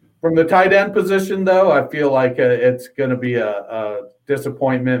 From the tight end position, though, I feel like it's going to be a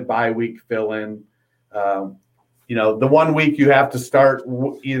disappointment bye week fill in. The 1 week you have to start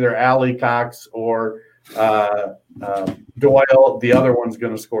either Alley-Cox or Doyle. The other one's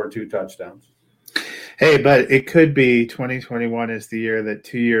going to score 2 touchdowns. Hey, but it could be 2021 is the year that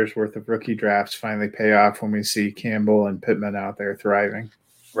 2 years worth of rookie drafts finally pay off when we see Campbell and Pittman out there thriving.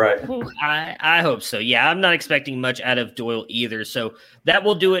 Right. I hope so. Yeah, I'm not expecting much out of Doyle either. So that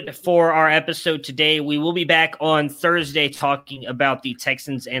will do it for our episode today. We will be back on Thursday talking about the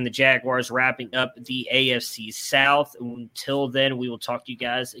Texans and the Jaguars, wrapping up the AFC South. Until then, we will talk to you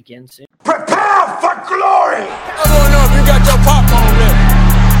guys again soon. Prepare for glory! I don't know if you got your popcorn ready.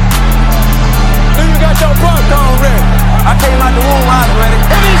 Do you got your popcorn ready? I came out the womb, I was ready.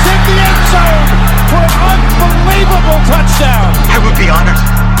 And he's hit the end zone for an unbelievable touchdown. I would be honored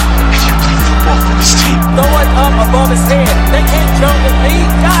if you played football for this team. Throw it up above his head. They can't jump at me.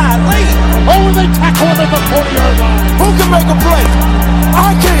 Golly. Oh, they tackle him at the 40-yard line. Who can make a play?